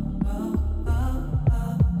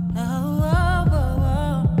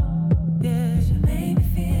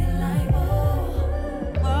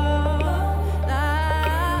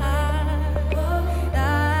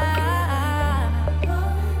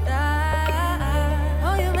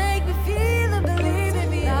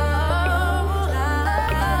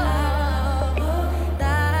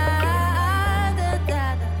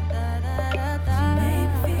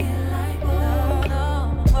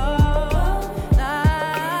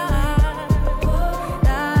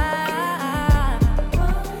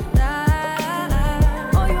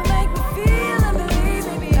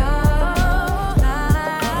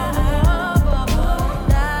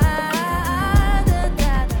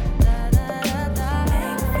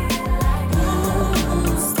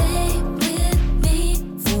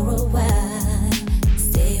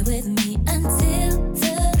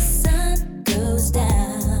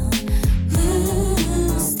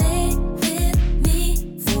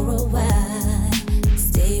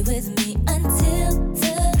 Until the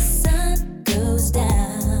sun goes down.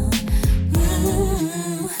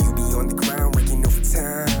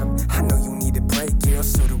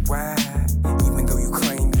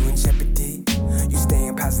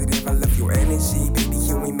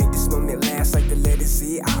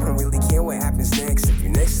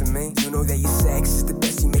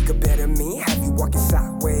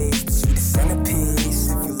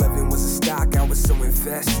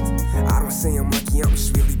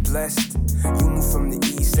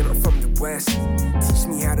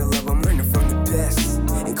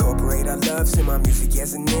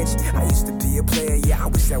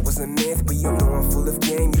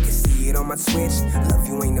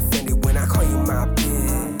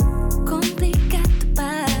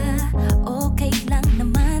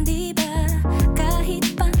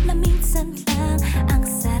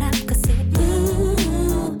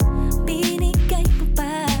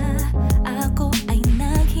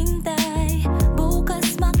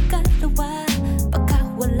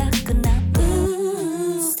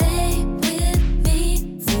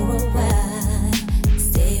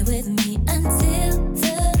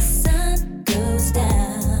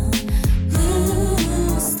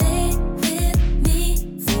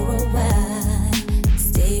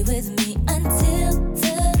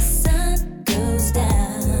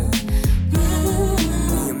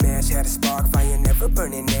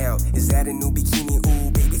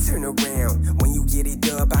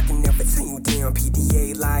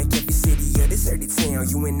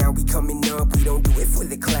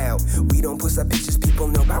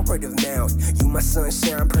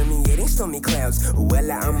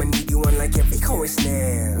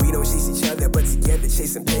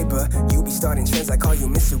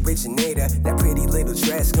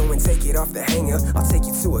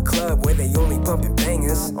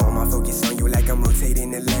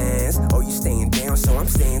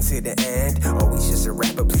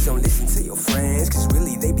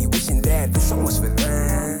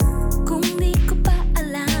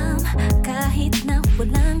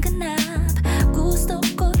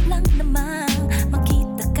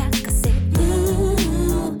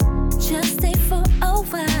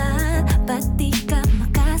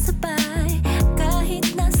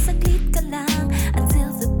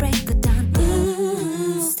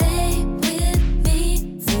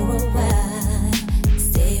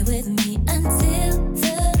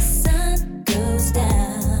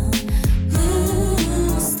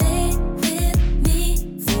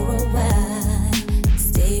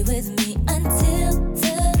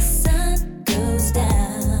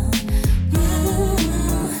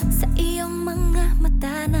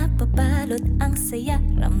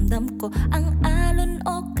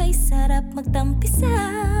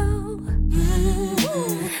 magtampisaw.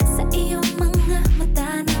 Sa iyong mga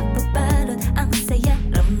mata na pabalot, ang saya,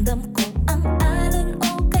 ramdam ko ang alon.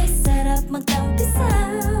 Okay, sarap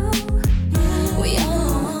magtampisaw. We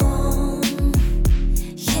on,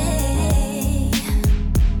 yeah.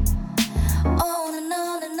 On and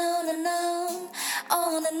on and on and on.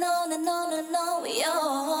 On and on and on and on. We on.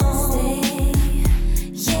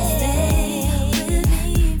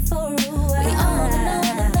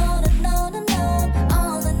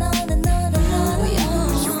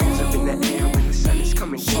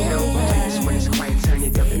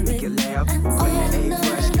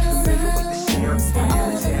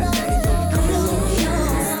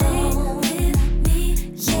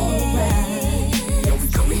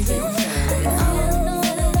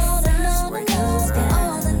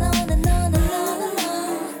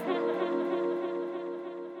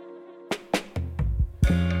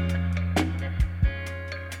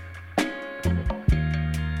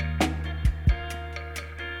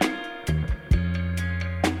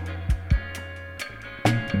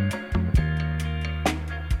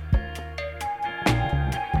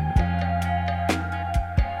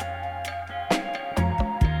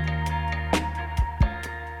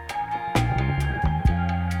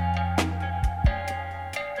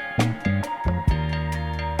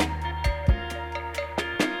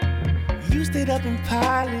 Up in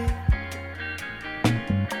Polly,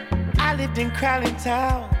 I lived in Crowley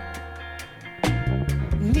Town,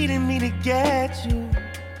 needing me to get you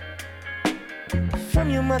from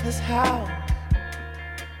your mother's house.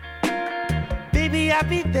 Baby, I'll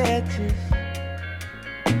be there to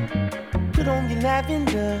put on your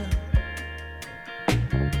lavender,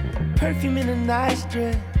 perfume in a nice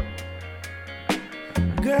dress.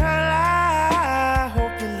 Girl, I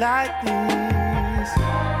hope you like this.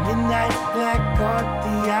 Midnight black on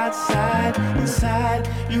the outside, inside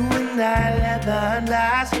you and I leather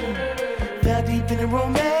unlasting. Fell deep in the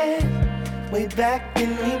romance, way back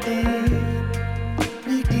when we did.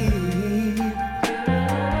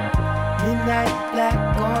 Midnight black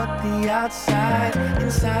on the outside,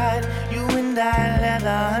 inside you and I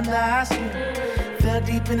leather unlasting. Fell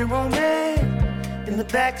deep in the romance, in the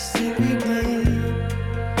backseat we did.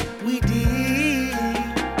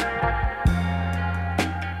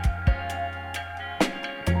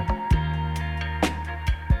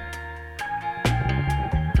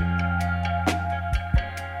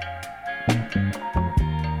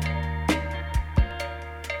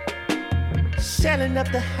 Sailing up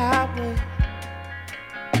the highway,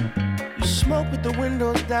 you smoke with the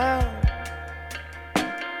windows down,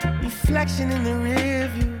 reflection in the rear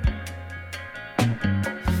view,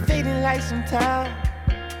 fading lights in town.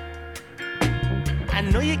 I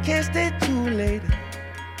know you can't stay too late,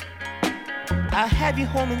 I'll have you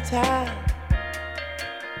home in time.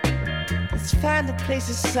 Let's find a place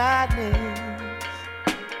of silence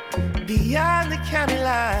beyond the county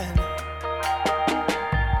line.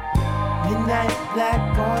 Midnight black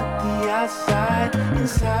on the outside,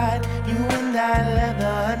 inside you and I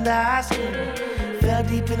leather under our skin. Fell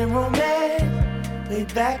deep in the romance, way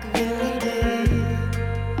back when we did.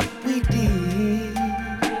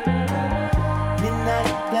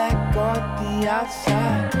 Midnight black on the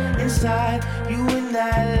outside, inside you and I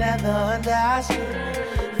leather under our skin.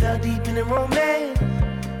 Fell deep in the romance,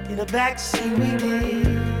 in the backseat we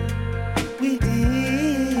did.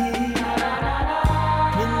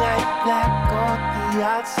 Midnight black on the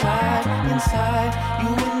outside, inside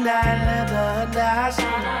you and I leather under our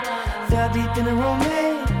skin. Fell deep in the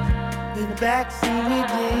romance, in the backseat we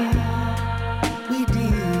did.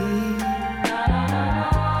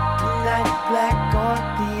 Midnight black on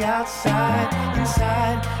the outside,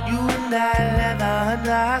 inside you and I leather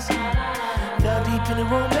under our skin. Fell deep in the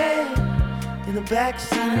romance, in the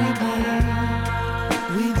backseat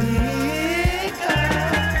we did.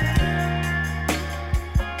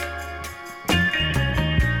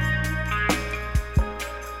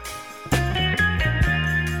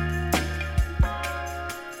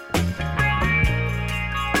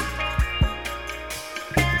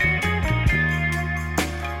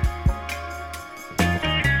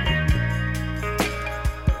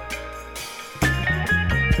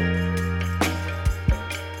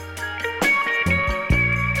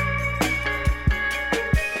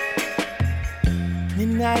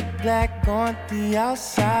 Midnight black on the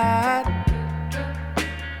outside.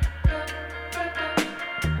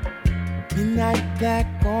 Midnight black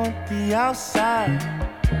on the outside.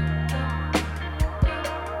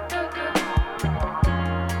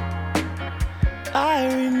 I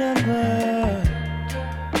remember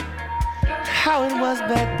how it was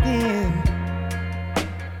back then.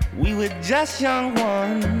 We were just young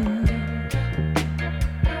ones,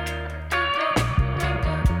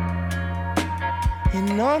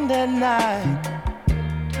 on that night,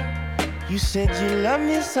 you said you love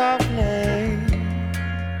me softly.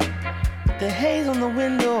 The haze on the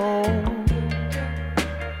window.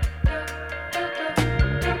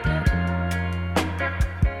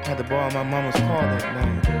 Had to borrow my mama's car that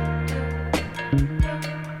night.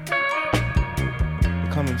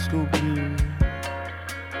 Come and scoop you.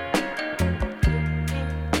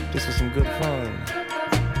 This was some good fun.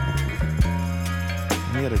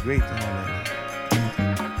 We had a great time that night.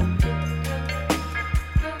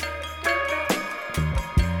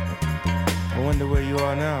 I wonder where you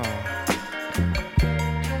are now.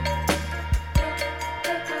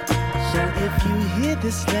 So if you hear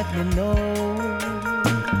this, let me know.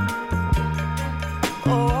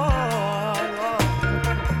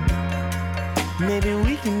 Maybe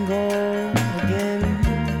we can go again.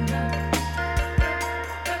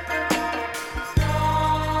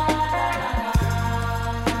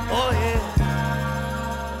 Oh yeah.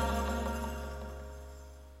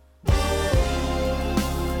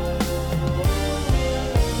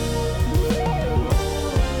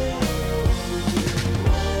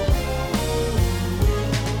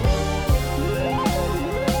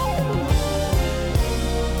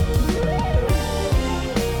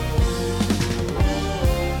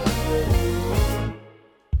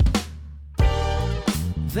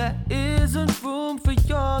 There isn't room for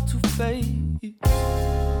your two face.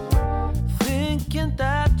 Thinking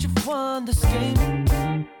that you've won this game.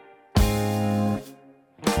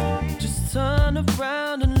 Just turn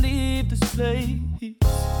around and leave this place.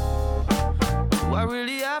 Do I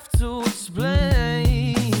really have to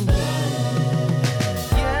explain?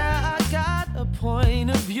 Yeah, I got a point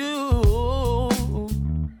of view,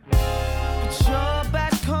 but your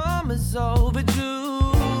back home is overdue.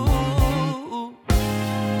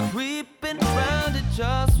 Creeping around it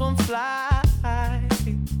just won't fly.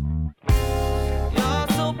 You're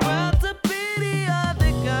so proud to be the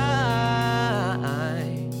other guy.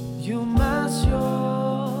 You mask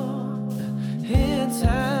your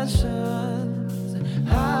intentions.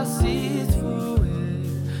 I see through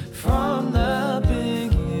it from the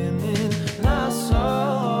beginning. Not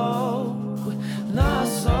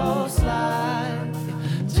so slight.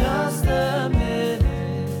 Just a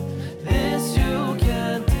minute. This you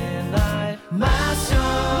can't deny. Mask your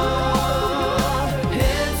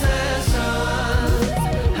intentions.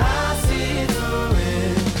 I see through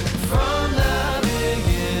it from the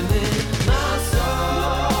beginning. Not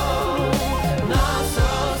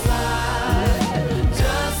so slight.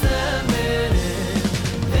 Just a minute.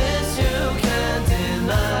 This you can't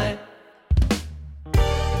deny.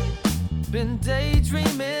 Been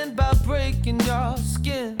daydreaming about breaking your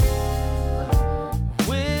skin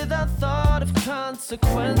without thought of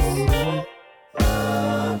consequence.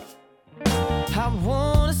 I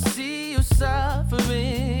wanna see you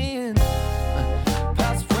suffering,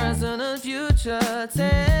 past, present, and future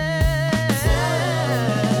tense.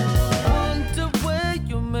 Wonder where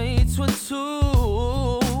your mates went to.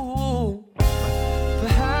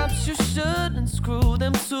 Perhaps you shouldn't screw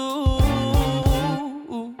them too.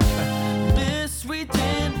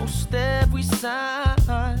 Misreading most every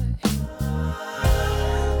sign.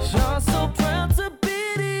 You're so proud to be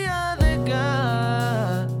the other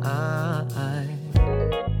guy.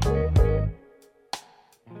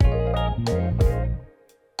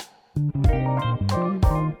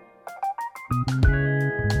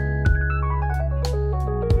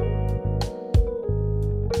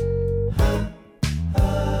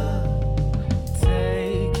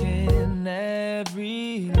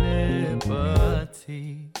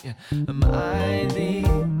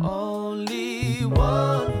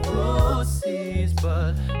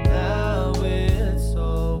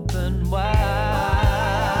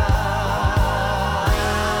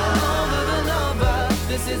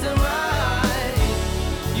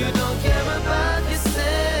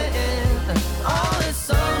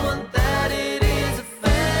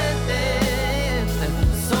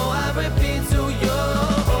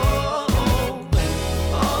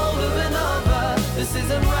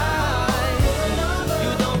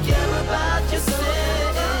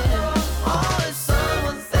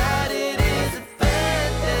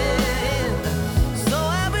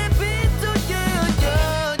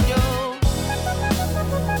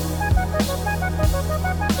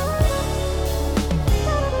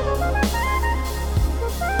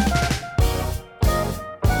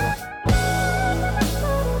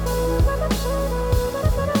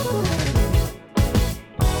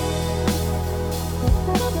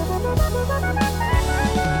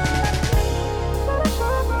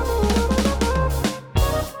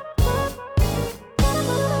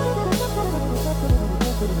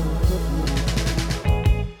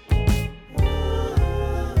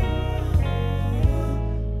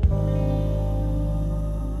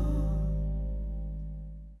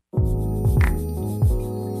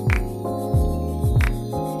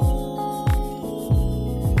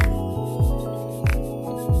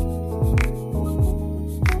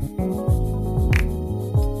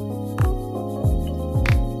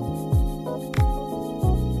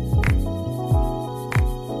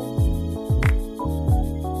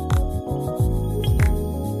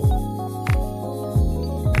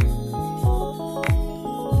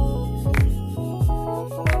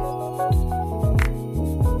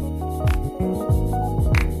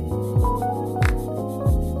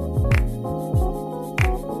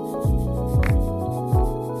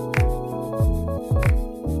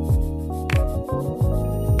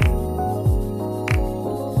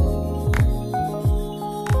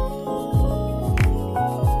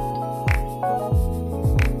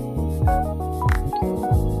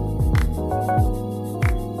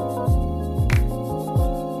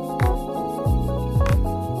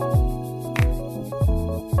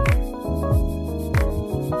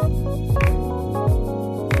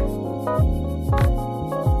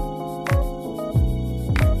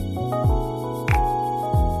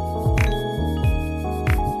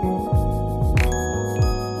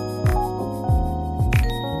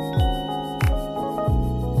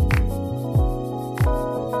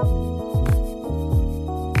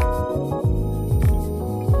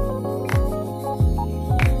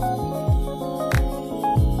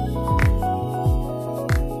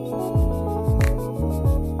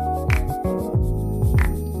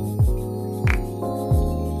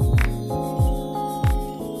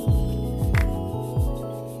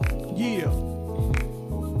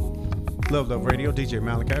 Luv Luv Radio, DJ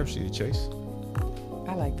Malachi, Rashida Chase.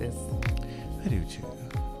 I like this. I do too.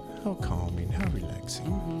 How calming, how relaxing.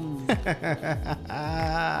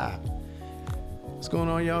 What's going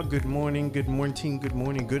on, y'all? Good morning, good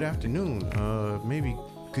morning, good afternoon. Maybe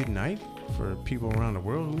good night for people around the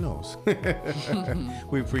world. Who knows?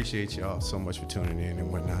 We appreciate y'all so much for tuning in and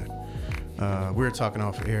whatnot. We're talking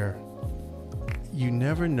off air. You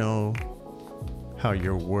never know how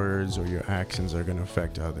your words or your actions are going to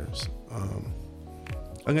affect others.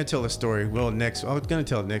 I'm going to tell a story. Well, I was going to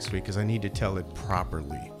tell it next week because I need to tell it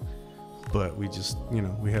properly. But we just,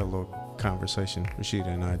 we had a little conversation, Rashida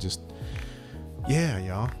and I just,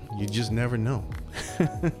 y'all, you just never know. You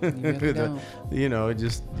really don't. It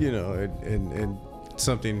just, and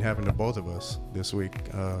something happened to both of us this week,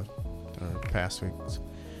 or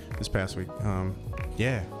this past week.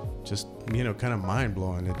 Just, kind of mind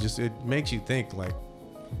blowing. It makes you think like,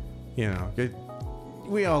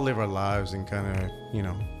 we all live our lives and kind of,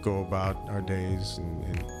 go about our days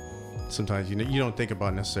and sometimes, you don't think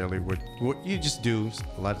about necessarily what you just do.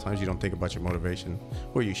 A lot of times you don't think about your motivation,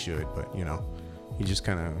 or you should, but you just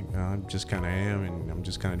kind of, I'm just kind of am, and I'm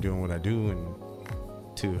just kind of doing what I do, and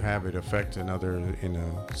to have it affect another in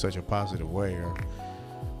such a positive way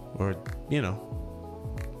or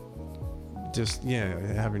just,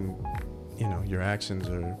 having, your actions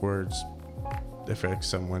or words affect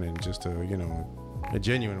someone in just a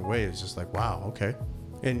genuine way is just like, wow, okay.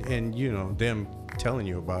 And them telling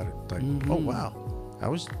you about it, like, oh, wow, I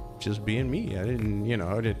was just being me. I didn't,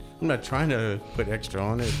 I'm not trying to put extra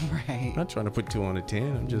on it. Right. I'm not trying to put 2 on a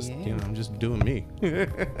 10. I'm just, I'm just doing me.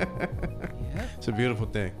 It's a beautiful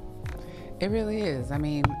thing. It really is. I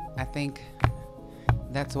mean, I think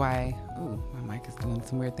that's why, my mic is doing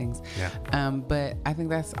some weird things. Yeah. But I think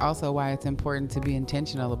that's also why it's important to be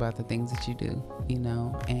intentional about the things that you do,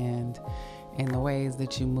 and the ways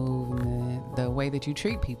that you move and the way that you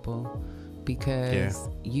treat people, because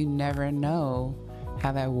you never know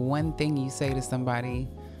how that one thing you say to somebody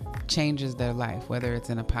changes their life, whether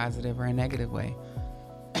it's in a positive or a negative way.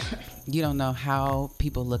 You don't know how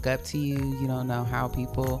people look up to you. You don't know how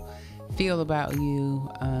people feel about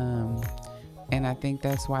you. And I think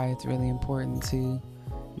that's why it's really important to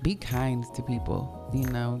be kind to people,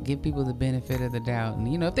 give people the benefit of the doubt.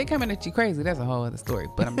 And, if they're coming at you crazy, that's a whole other story.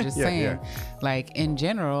 But I'm just saying, like, in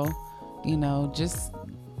general, just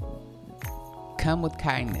come with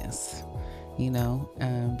kindness,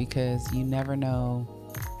 because you never know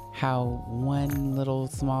how one little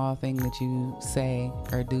small thing that you say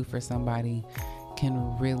or do for somebody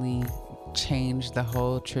can really change the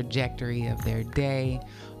whole trajectory of their day,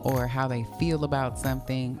 or how they feel about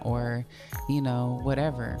something, or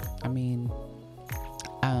whatever. I mean,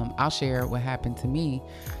 I'll share what happened to me.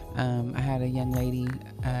 I had a young lady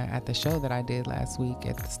at the show that I did last week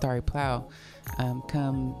at the Starry Plow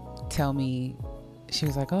come tell me. She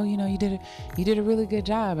was like, oh, you did a really good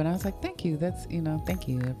job. And I was like, thank you. That's, thank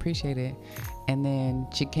you. I appreciate it. And then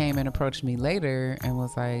she came and approached me later and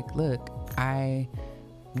was like, look, I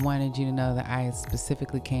wanted you to know that I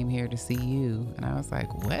specifically came here to see you. And I was like,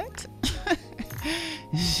 what?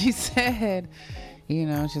 She said,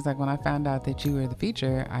 she's like, when I found out that you were the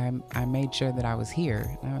feature, I made sure that I was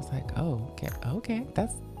here. And I was like, oh, okay.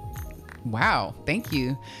 That's, wow. Thank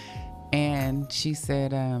you. And she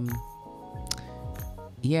said,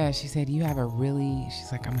 she said,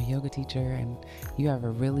 she's like, I'm a yoga teacher and you have a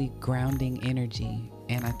really grounding energy.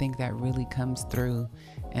 And I think that really comes through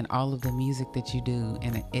in all of the music that you do.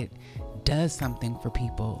 And it does something for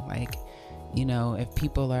people. Like, if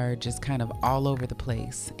people are just kind of all over the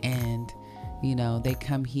place and, they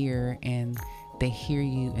come here and they hear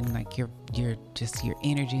you and like your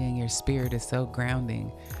energy and your spirit is so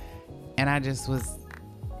grounding. And I just was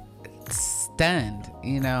stunned,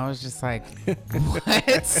 I was just like, what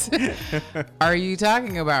are you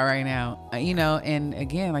talking about right now? And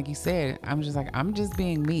again, like you said, I'm just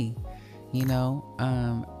being me,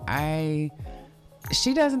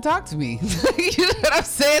 she doesn't talk to me. You know what I'm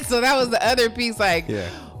saying? So that was the other piece, like,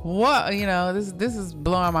 what, this is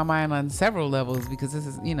blowing my mind on several levels, because this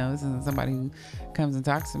isn't somebody who comes and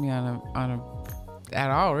talks to me on a at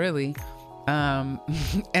all, really.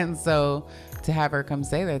 And so to have her come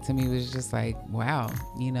say that to me was just like, wow,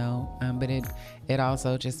 but it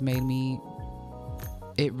also just made me,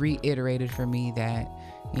 it reiterated for me that,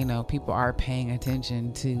 people are paying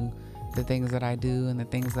attention to the things that I do and the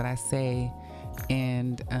things that I say,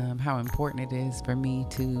 and how important it is for me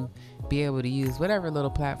to be able to use whatever little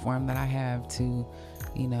platform that I have to,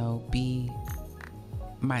 be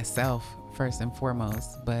myself first and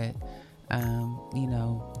foremost, but,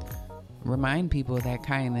 remind people that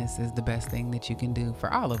kindness is the best thing that you can do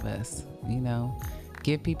for all of us.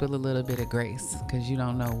 Give people a little bit of grace, because you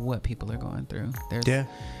don't know what people are going through.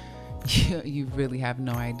 You really have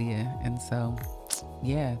no idea. And so,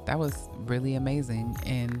 yeah, that was really amazing.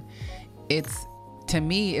 And to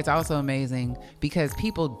me, it's also amazing because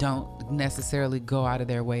people don't necessarily go out of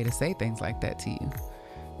their way to say things like that to you,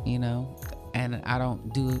 and I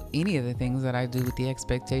don't do any of the things that I do with the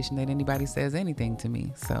expectation that anybody says anything to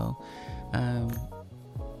me. So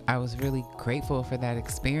I was really grateful for that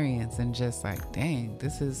experience, and just like, dang,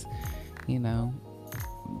 this is,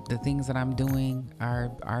 the things that I'm doing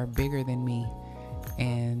are bigger than me.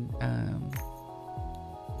 And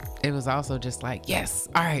it was also just like, yes,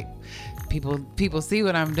 all right, people see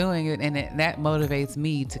what I'm doing, and that motivates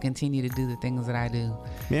me to continue to do the things that I do.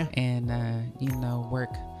 Yeah. And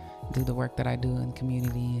do the work that I do in the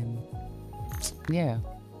community, and yeah,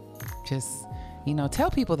 just tell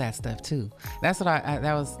people that stuff too. That's what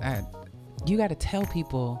you got to tell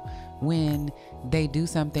people when they do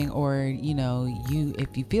something, or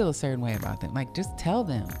if you feel a certain way about them, like, just tell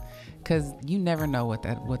them, because you never know what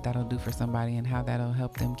that'll do for somebody, and how that'll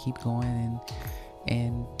help them keep going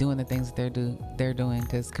and doing the things that they're doing,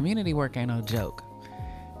 because community work ain't no joke.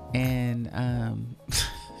 And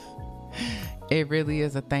it really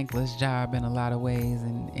is a thankless job in a lot of ways,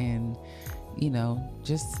 and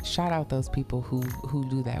just shout out those people who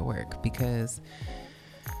do that work, because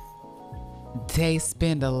they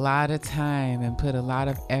spend a lot of time and put a lot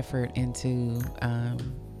of effort into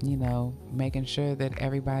making sure that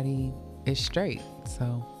everybody is straight.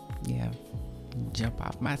 So yeah, jump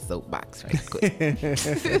off my soapbox right quick.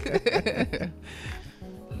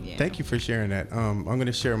 Yeah. Thank you for sharing that. I'm going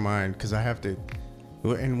to share mine, because I have to.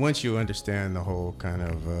 And once you understand the whole kind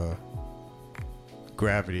of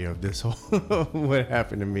gravity of this whole what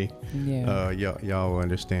happened to me, yeah, y'all will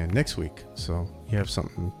understand next week. So you have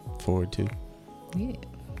something forward to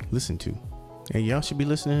listen to. And y'all should be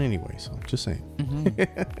listening anyway. So just saying.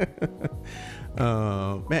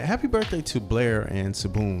 Mm-hmm. Man, happy birthday to Blair and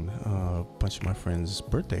Saboon. A bunch of my friends'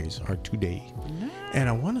 birthdays are today. Nice. And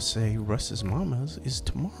I want to say Russ's mama's is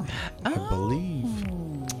tomorrow, I believe.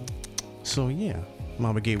 So yeah.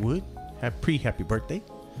 Mama Gatewood, happy birthday.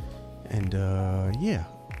 And yeah,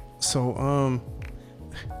 so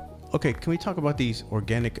okay, can we talk about these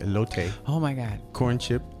organic elote? Oh my god, corn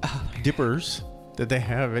chip dippers that they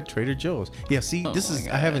have at Trader Joe's. Yeah, see,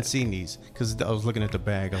 I haven't seen these, because I was looking at the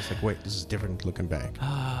bag. I was like, wait, this is a different looking bag.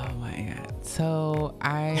 Oh my god. So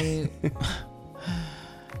I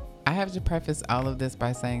have to preface all of this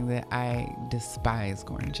by saying that I despise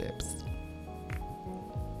corn chips.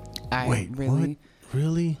 What?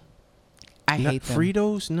 Really? I hate them.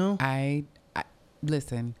 Fritos? No. I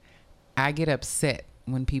listen. I get upset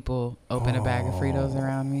when people open a bag of Fritos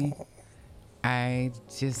around me. I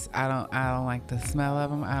don't like the smell of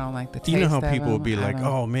them. I don't like the taste. You know how of people will them. be like,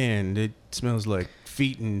 "Oh man, it smells like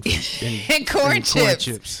feet and corn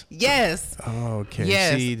chips." Yes. Okay.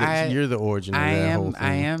 Yes, see, you're the origin of that whole thing.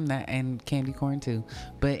 I am that, and candy corn too.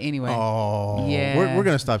 But anyway. Oh. Yeah. We're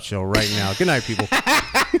gonna stop show right now. Good night, people.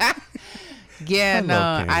 Yeah,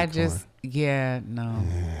 no, I just, no.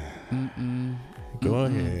 Go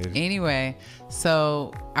ahead. Anyway,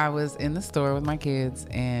 so I was in the store with my kids,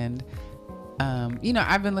 and,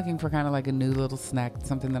 I've been looking for kind of like a new little snack,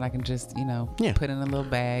 something that I can just, put in a little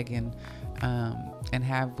bag and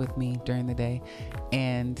have with me during the day.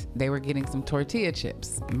 And they were getting some tortilla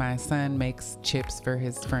chips. My son makes chips for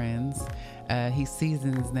his friends. He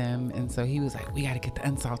seasons them, and so he was like, we got to get the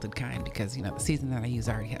unsalted kind, because the seasoning that I use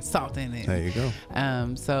already has salt in it. There you go.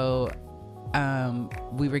 So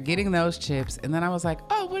we were getting those chips, and then I was like,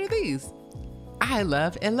 oh, what are these? I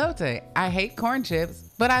love elote. I hate corn chips,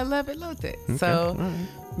 but I love elote. Okay. So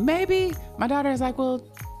maybe my daughter is like, well,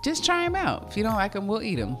 just try them out. If you don't like them, we'll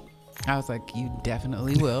eat them. I was like, you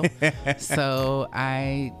definitely will. So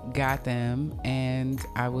I got them, and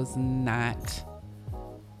I was not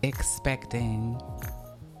expecting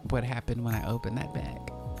what happened when I opened that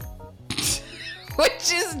bag.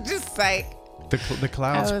 Which is just like, The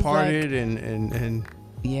clouds parted and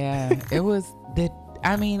yeah, it was the.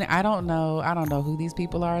 I mean, I don't know who these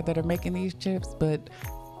people are that are making these chips, but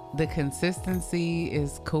the consistency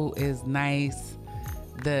is cool, is nice.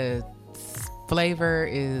 The flavor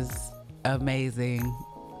is amazing.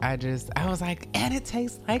 I was like, and it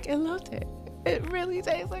tastes like elote. It really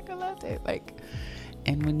tastes like elote. Like,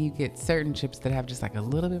 and when you get certain chips that have just like a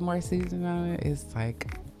little bit more seasoning on it, it's like,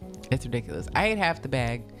 it's ridiculous. I ate half the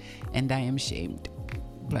bag, and I am shamed.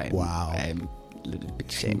 Wow. I'm a little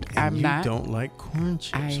bit shamed. And I'm not. You don't like corn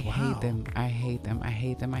chips. I hate them. I hate them. I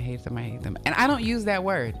hate them. I hate them. I hate them. And I don't use that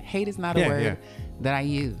word. Hate is not a word that I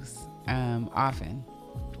use often,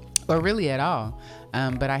 or really at all.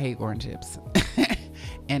 But I hate corn chips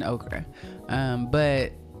and okra.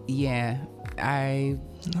 But yeah,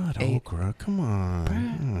 not okra. Come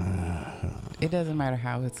on. It doesn't matter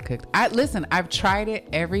how it's cooked. I've tried it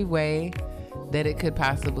every way that it could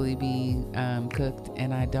possibly be cooked,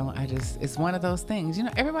 and it's one of those things,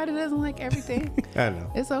 everybody doesn't like everything. I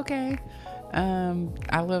know. It's okay.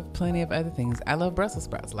 I love plenty of other things. I love Brussels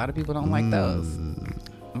sprouts. A lot of people don't like those.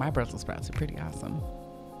 My Brussels sprouts are pretty awesome,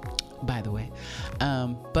 by the way.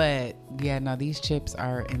 But yeah, no, these chips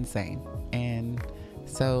are insane, and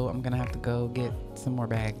so I'm gonna have to go get some more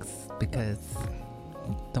bags because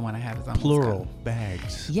the one I have is almost plural gone.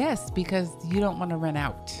 bags. Yes, because you don't want to run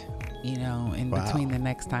out, in between the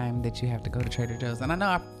next time that you have to go to Trader Joe's. And I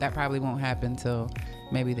know that probably won't happen till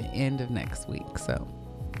maybe the end of next week. So,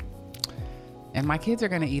 and my kids are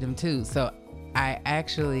going to eat them too. So I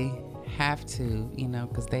actually have to,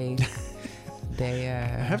 because they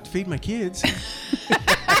I have to feed my kids.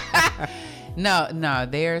 No,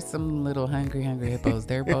 they're some little hungry hippos.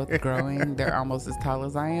 They're both growing. They're almost as tall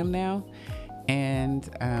as I am now. And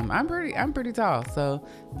I'm pretty tall, so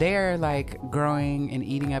they're like growing and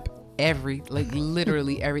eating up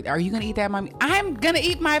literally every. Are you gonna eat that, mommy? I'm gonna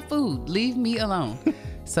eat my food. Leave me alone.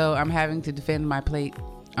 So I'm having to defend my plate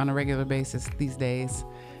on a regular basis these days.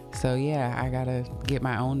 So yeah, I gotta get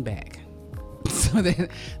my own bag. So then,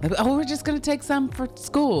 we're just gonna take some for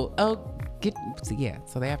school. So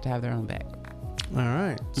they have to have their own bag. All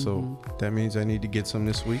right, so that means I need to get some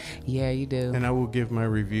this week. Yeah, you do. And I will give my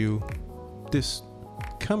review this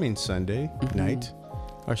coming Sunday night,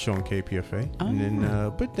 our show on KPFA. And then,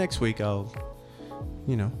 but next week I'll,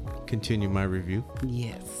 continue my review.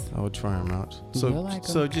 Yes. I will try them out.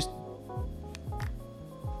 So just,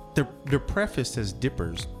 they're prefaced as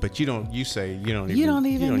dippers, but you don't even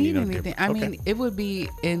need anything. I mean, it would be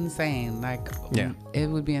insane. It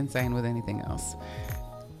would be insane with anything else.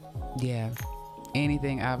 Yeah.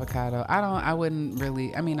 Anything avocado. I wouldn't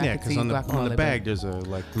really. I mean, I could see guacamole. On the bag, there's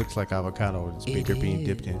looks like avocado. It's bigger being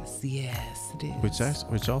dipped in. Yes, it is.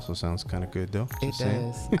 Which also sounds kind of good though. It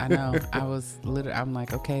does. I know. I'm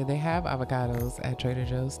like, okay, they have avocados at Trader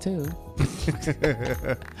Joe's too.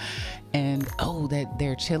 And that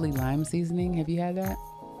their chili lime seasoning. Have you had that?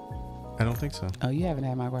 I don't think so. Oh, you haven't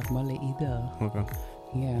had my guacamole either. Okay.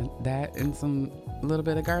 Yeah, that and some little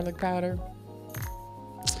bit of garlic powder.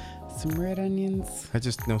 Some red onions. I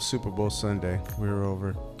just know Super Bowl Sunday, we were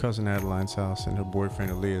over cousin Adeline's house, and her boyfriend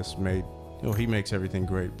Elias he makes everything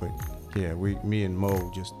great, but yeah, me and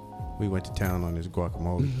Mo we went to town on his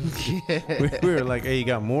guacamole. we were like, hey, you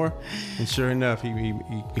got more? And sure enough,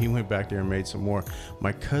 he went back there and made some more.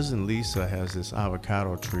 My cousin Lisa has this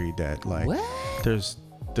avocado tree that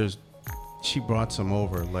she brought some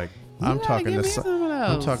over. Like, I'm talking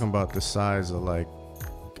about the size of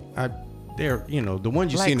they're, the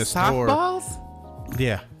ones you see in the store. Softballs?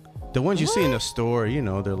 Yeah. The ones you see in the store,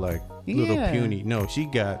 they're like little puny. No, she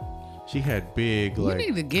had big, You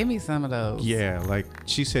need to give me some of those. Yeah, like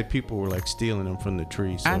she said people were like stealing them from the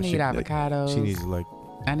tree. So I need avocados. She needs to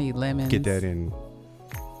I need lemons. Get that in,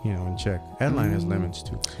 in check. Adeline has lemons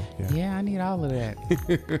too. So, yeah. Yeah, I need all of that.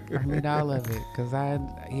 I need all of it because I've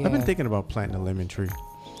been thinking about planting a lemon tree.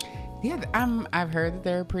 Yeah, I've heard that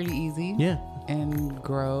they're pretty easy. Yeah. And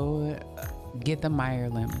grow. Get the Meyer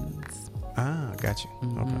lemons. Ah, got you.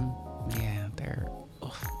 Okay. Yeah,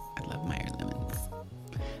 I love Meyer lemons.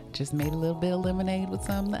 Just made a little bit of lemonade with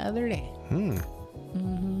some the other day.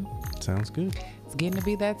 Sounds good. It's getting to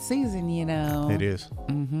be that season, It is.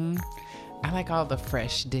 I like all the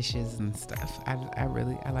fresh dishes and stuff. I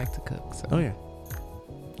like to cook. So. Oh yeah.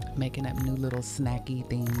 Making up new little snacky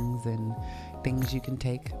things and things you can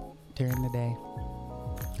take during the day.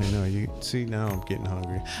 I know. You see, now I'm getting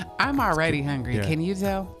hungry. I'm already hungry. Yeah. Can you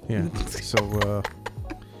tell? Yeah. So,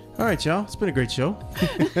 all right, y'all. It's been a great show.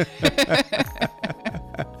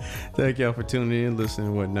 Thank y'all for tuning in, listening,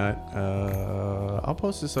 and whatnot. I'll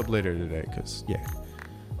post this up later today because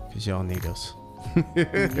y'all need us.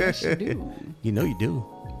 Yes, you do. You know you do.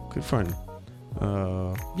 Good fun.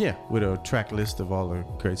 Yeah, with a track list of all the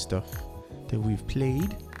great stuff that we've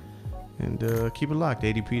played. And keep it locked.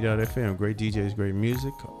 ADP.FM. Great DJs, great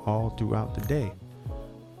music all throughout the day.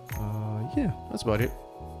 Yeah, that's about it.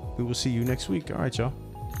 We will see you next week. All right, y'all.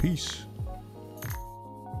 Peace.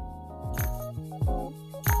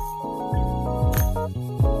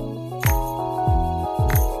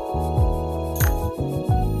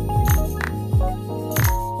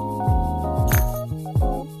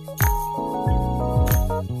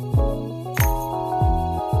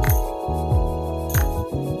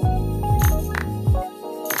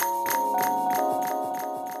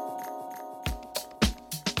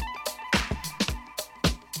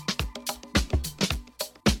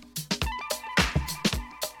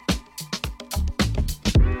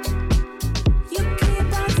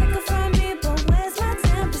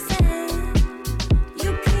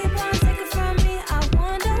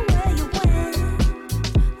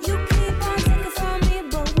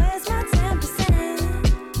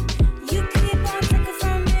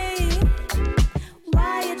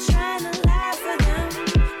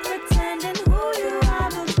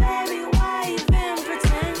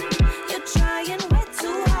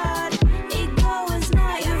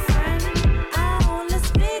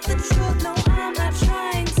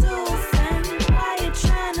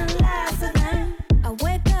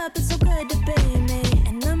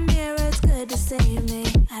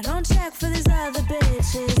 I don't check for these other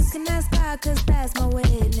bitches. You can ask God, cause that's my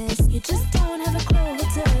witness. You just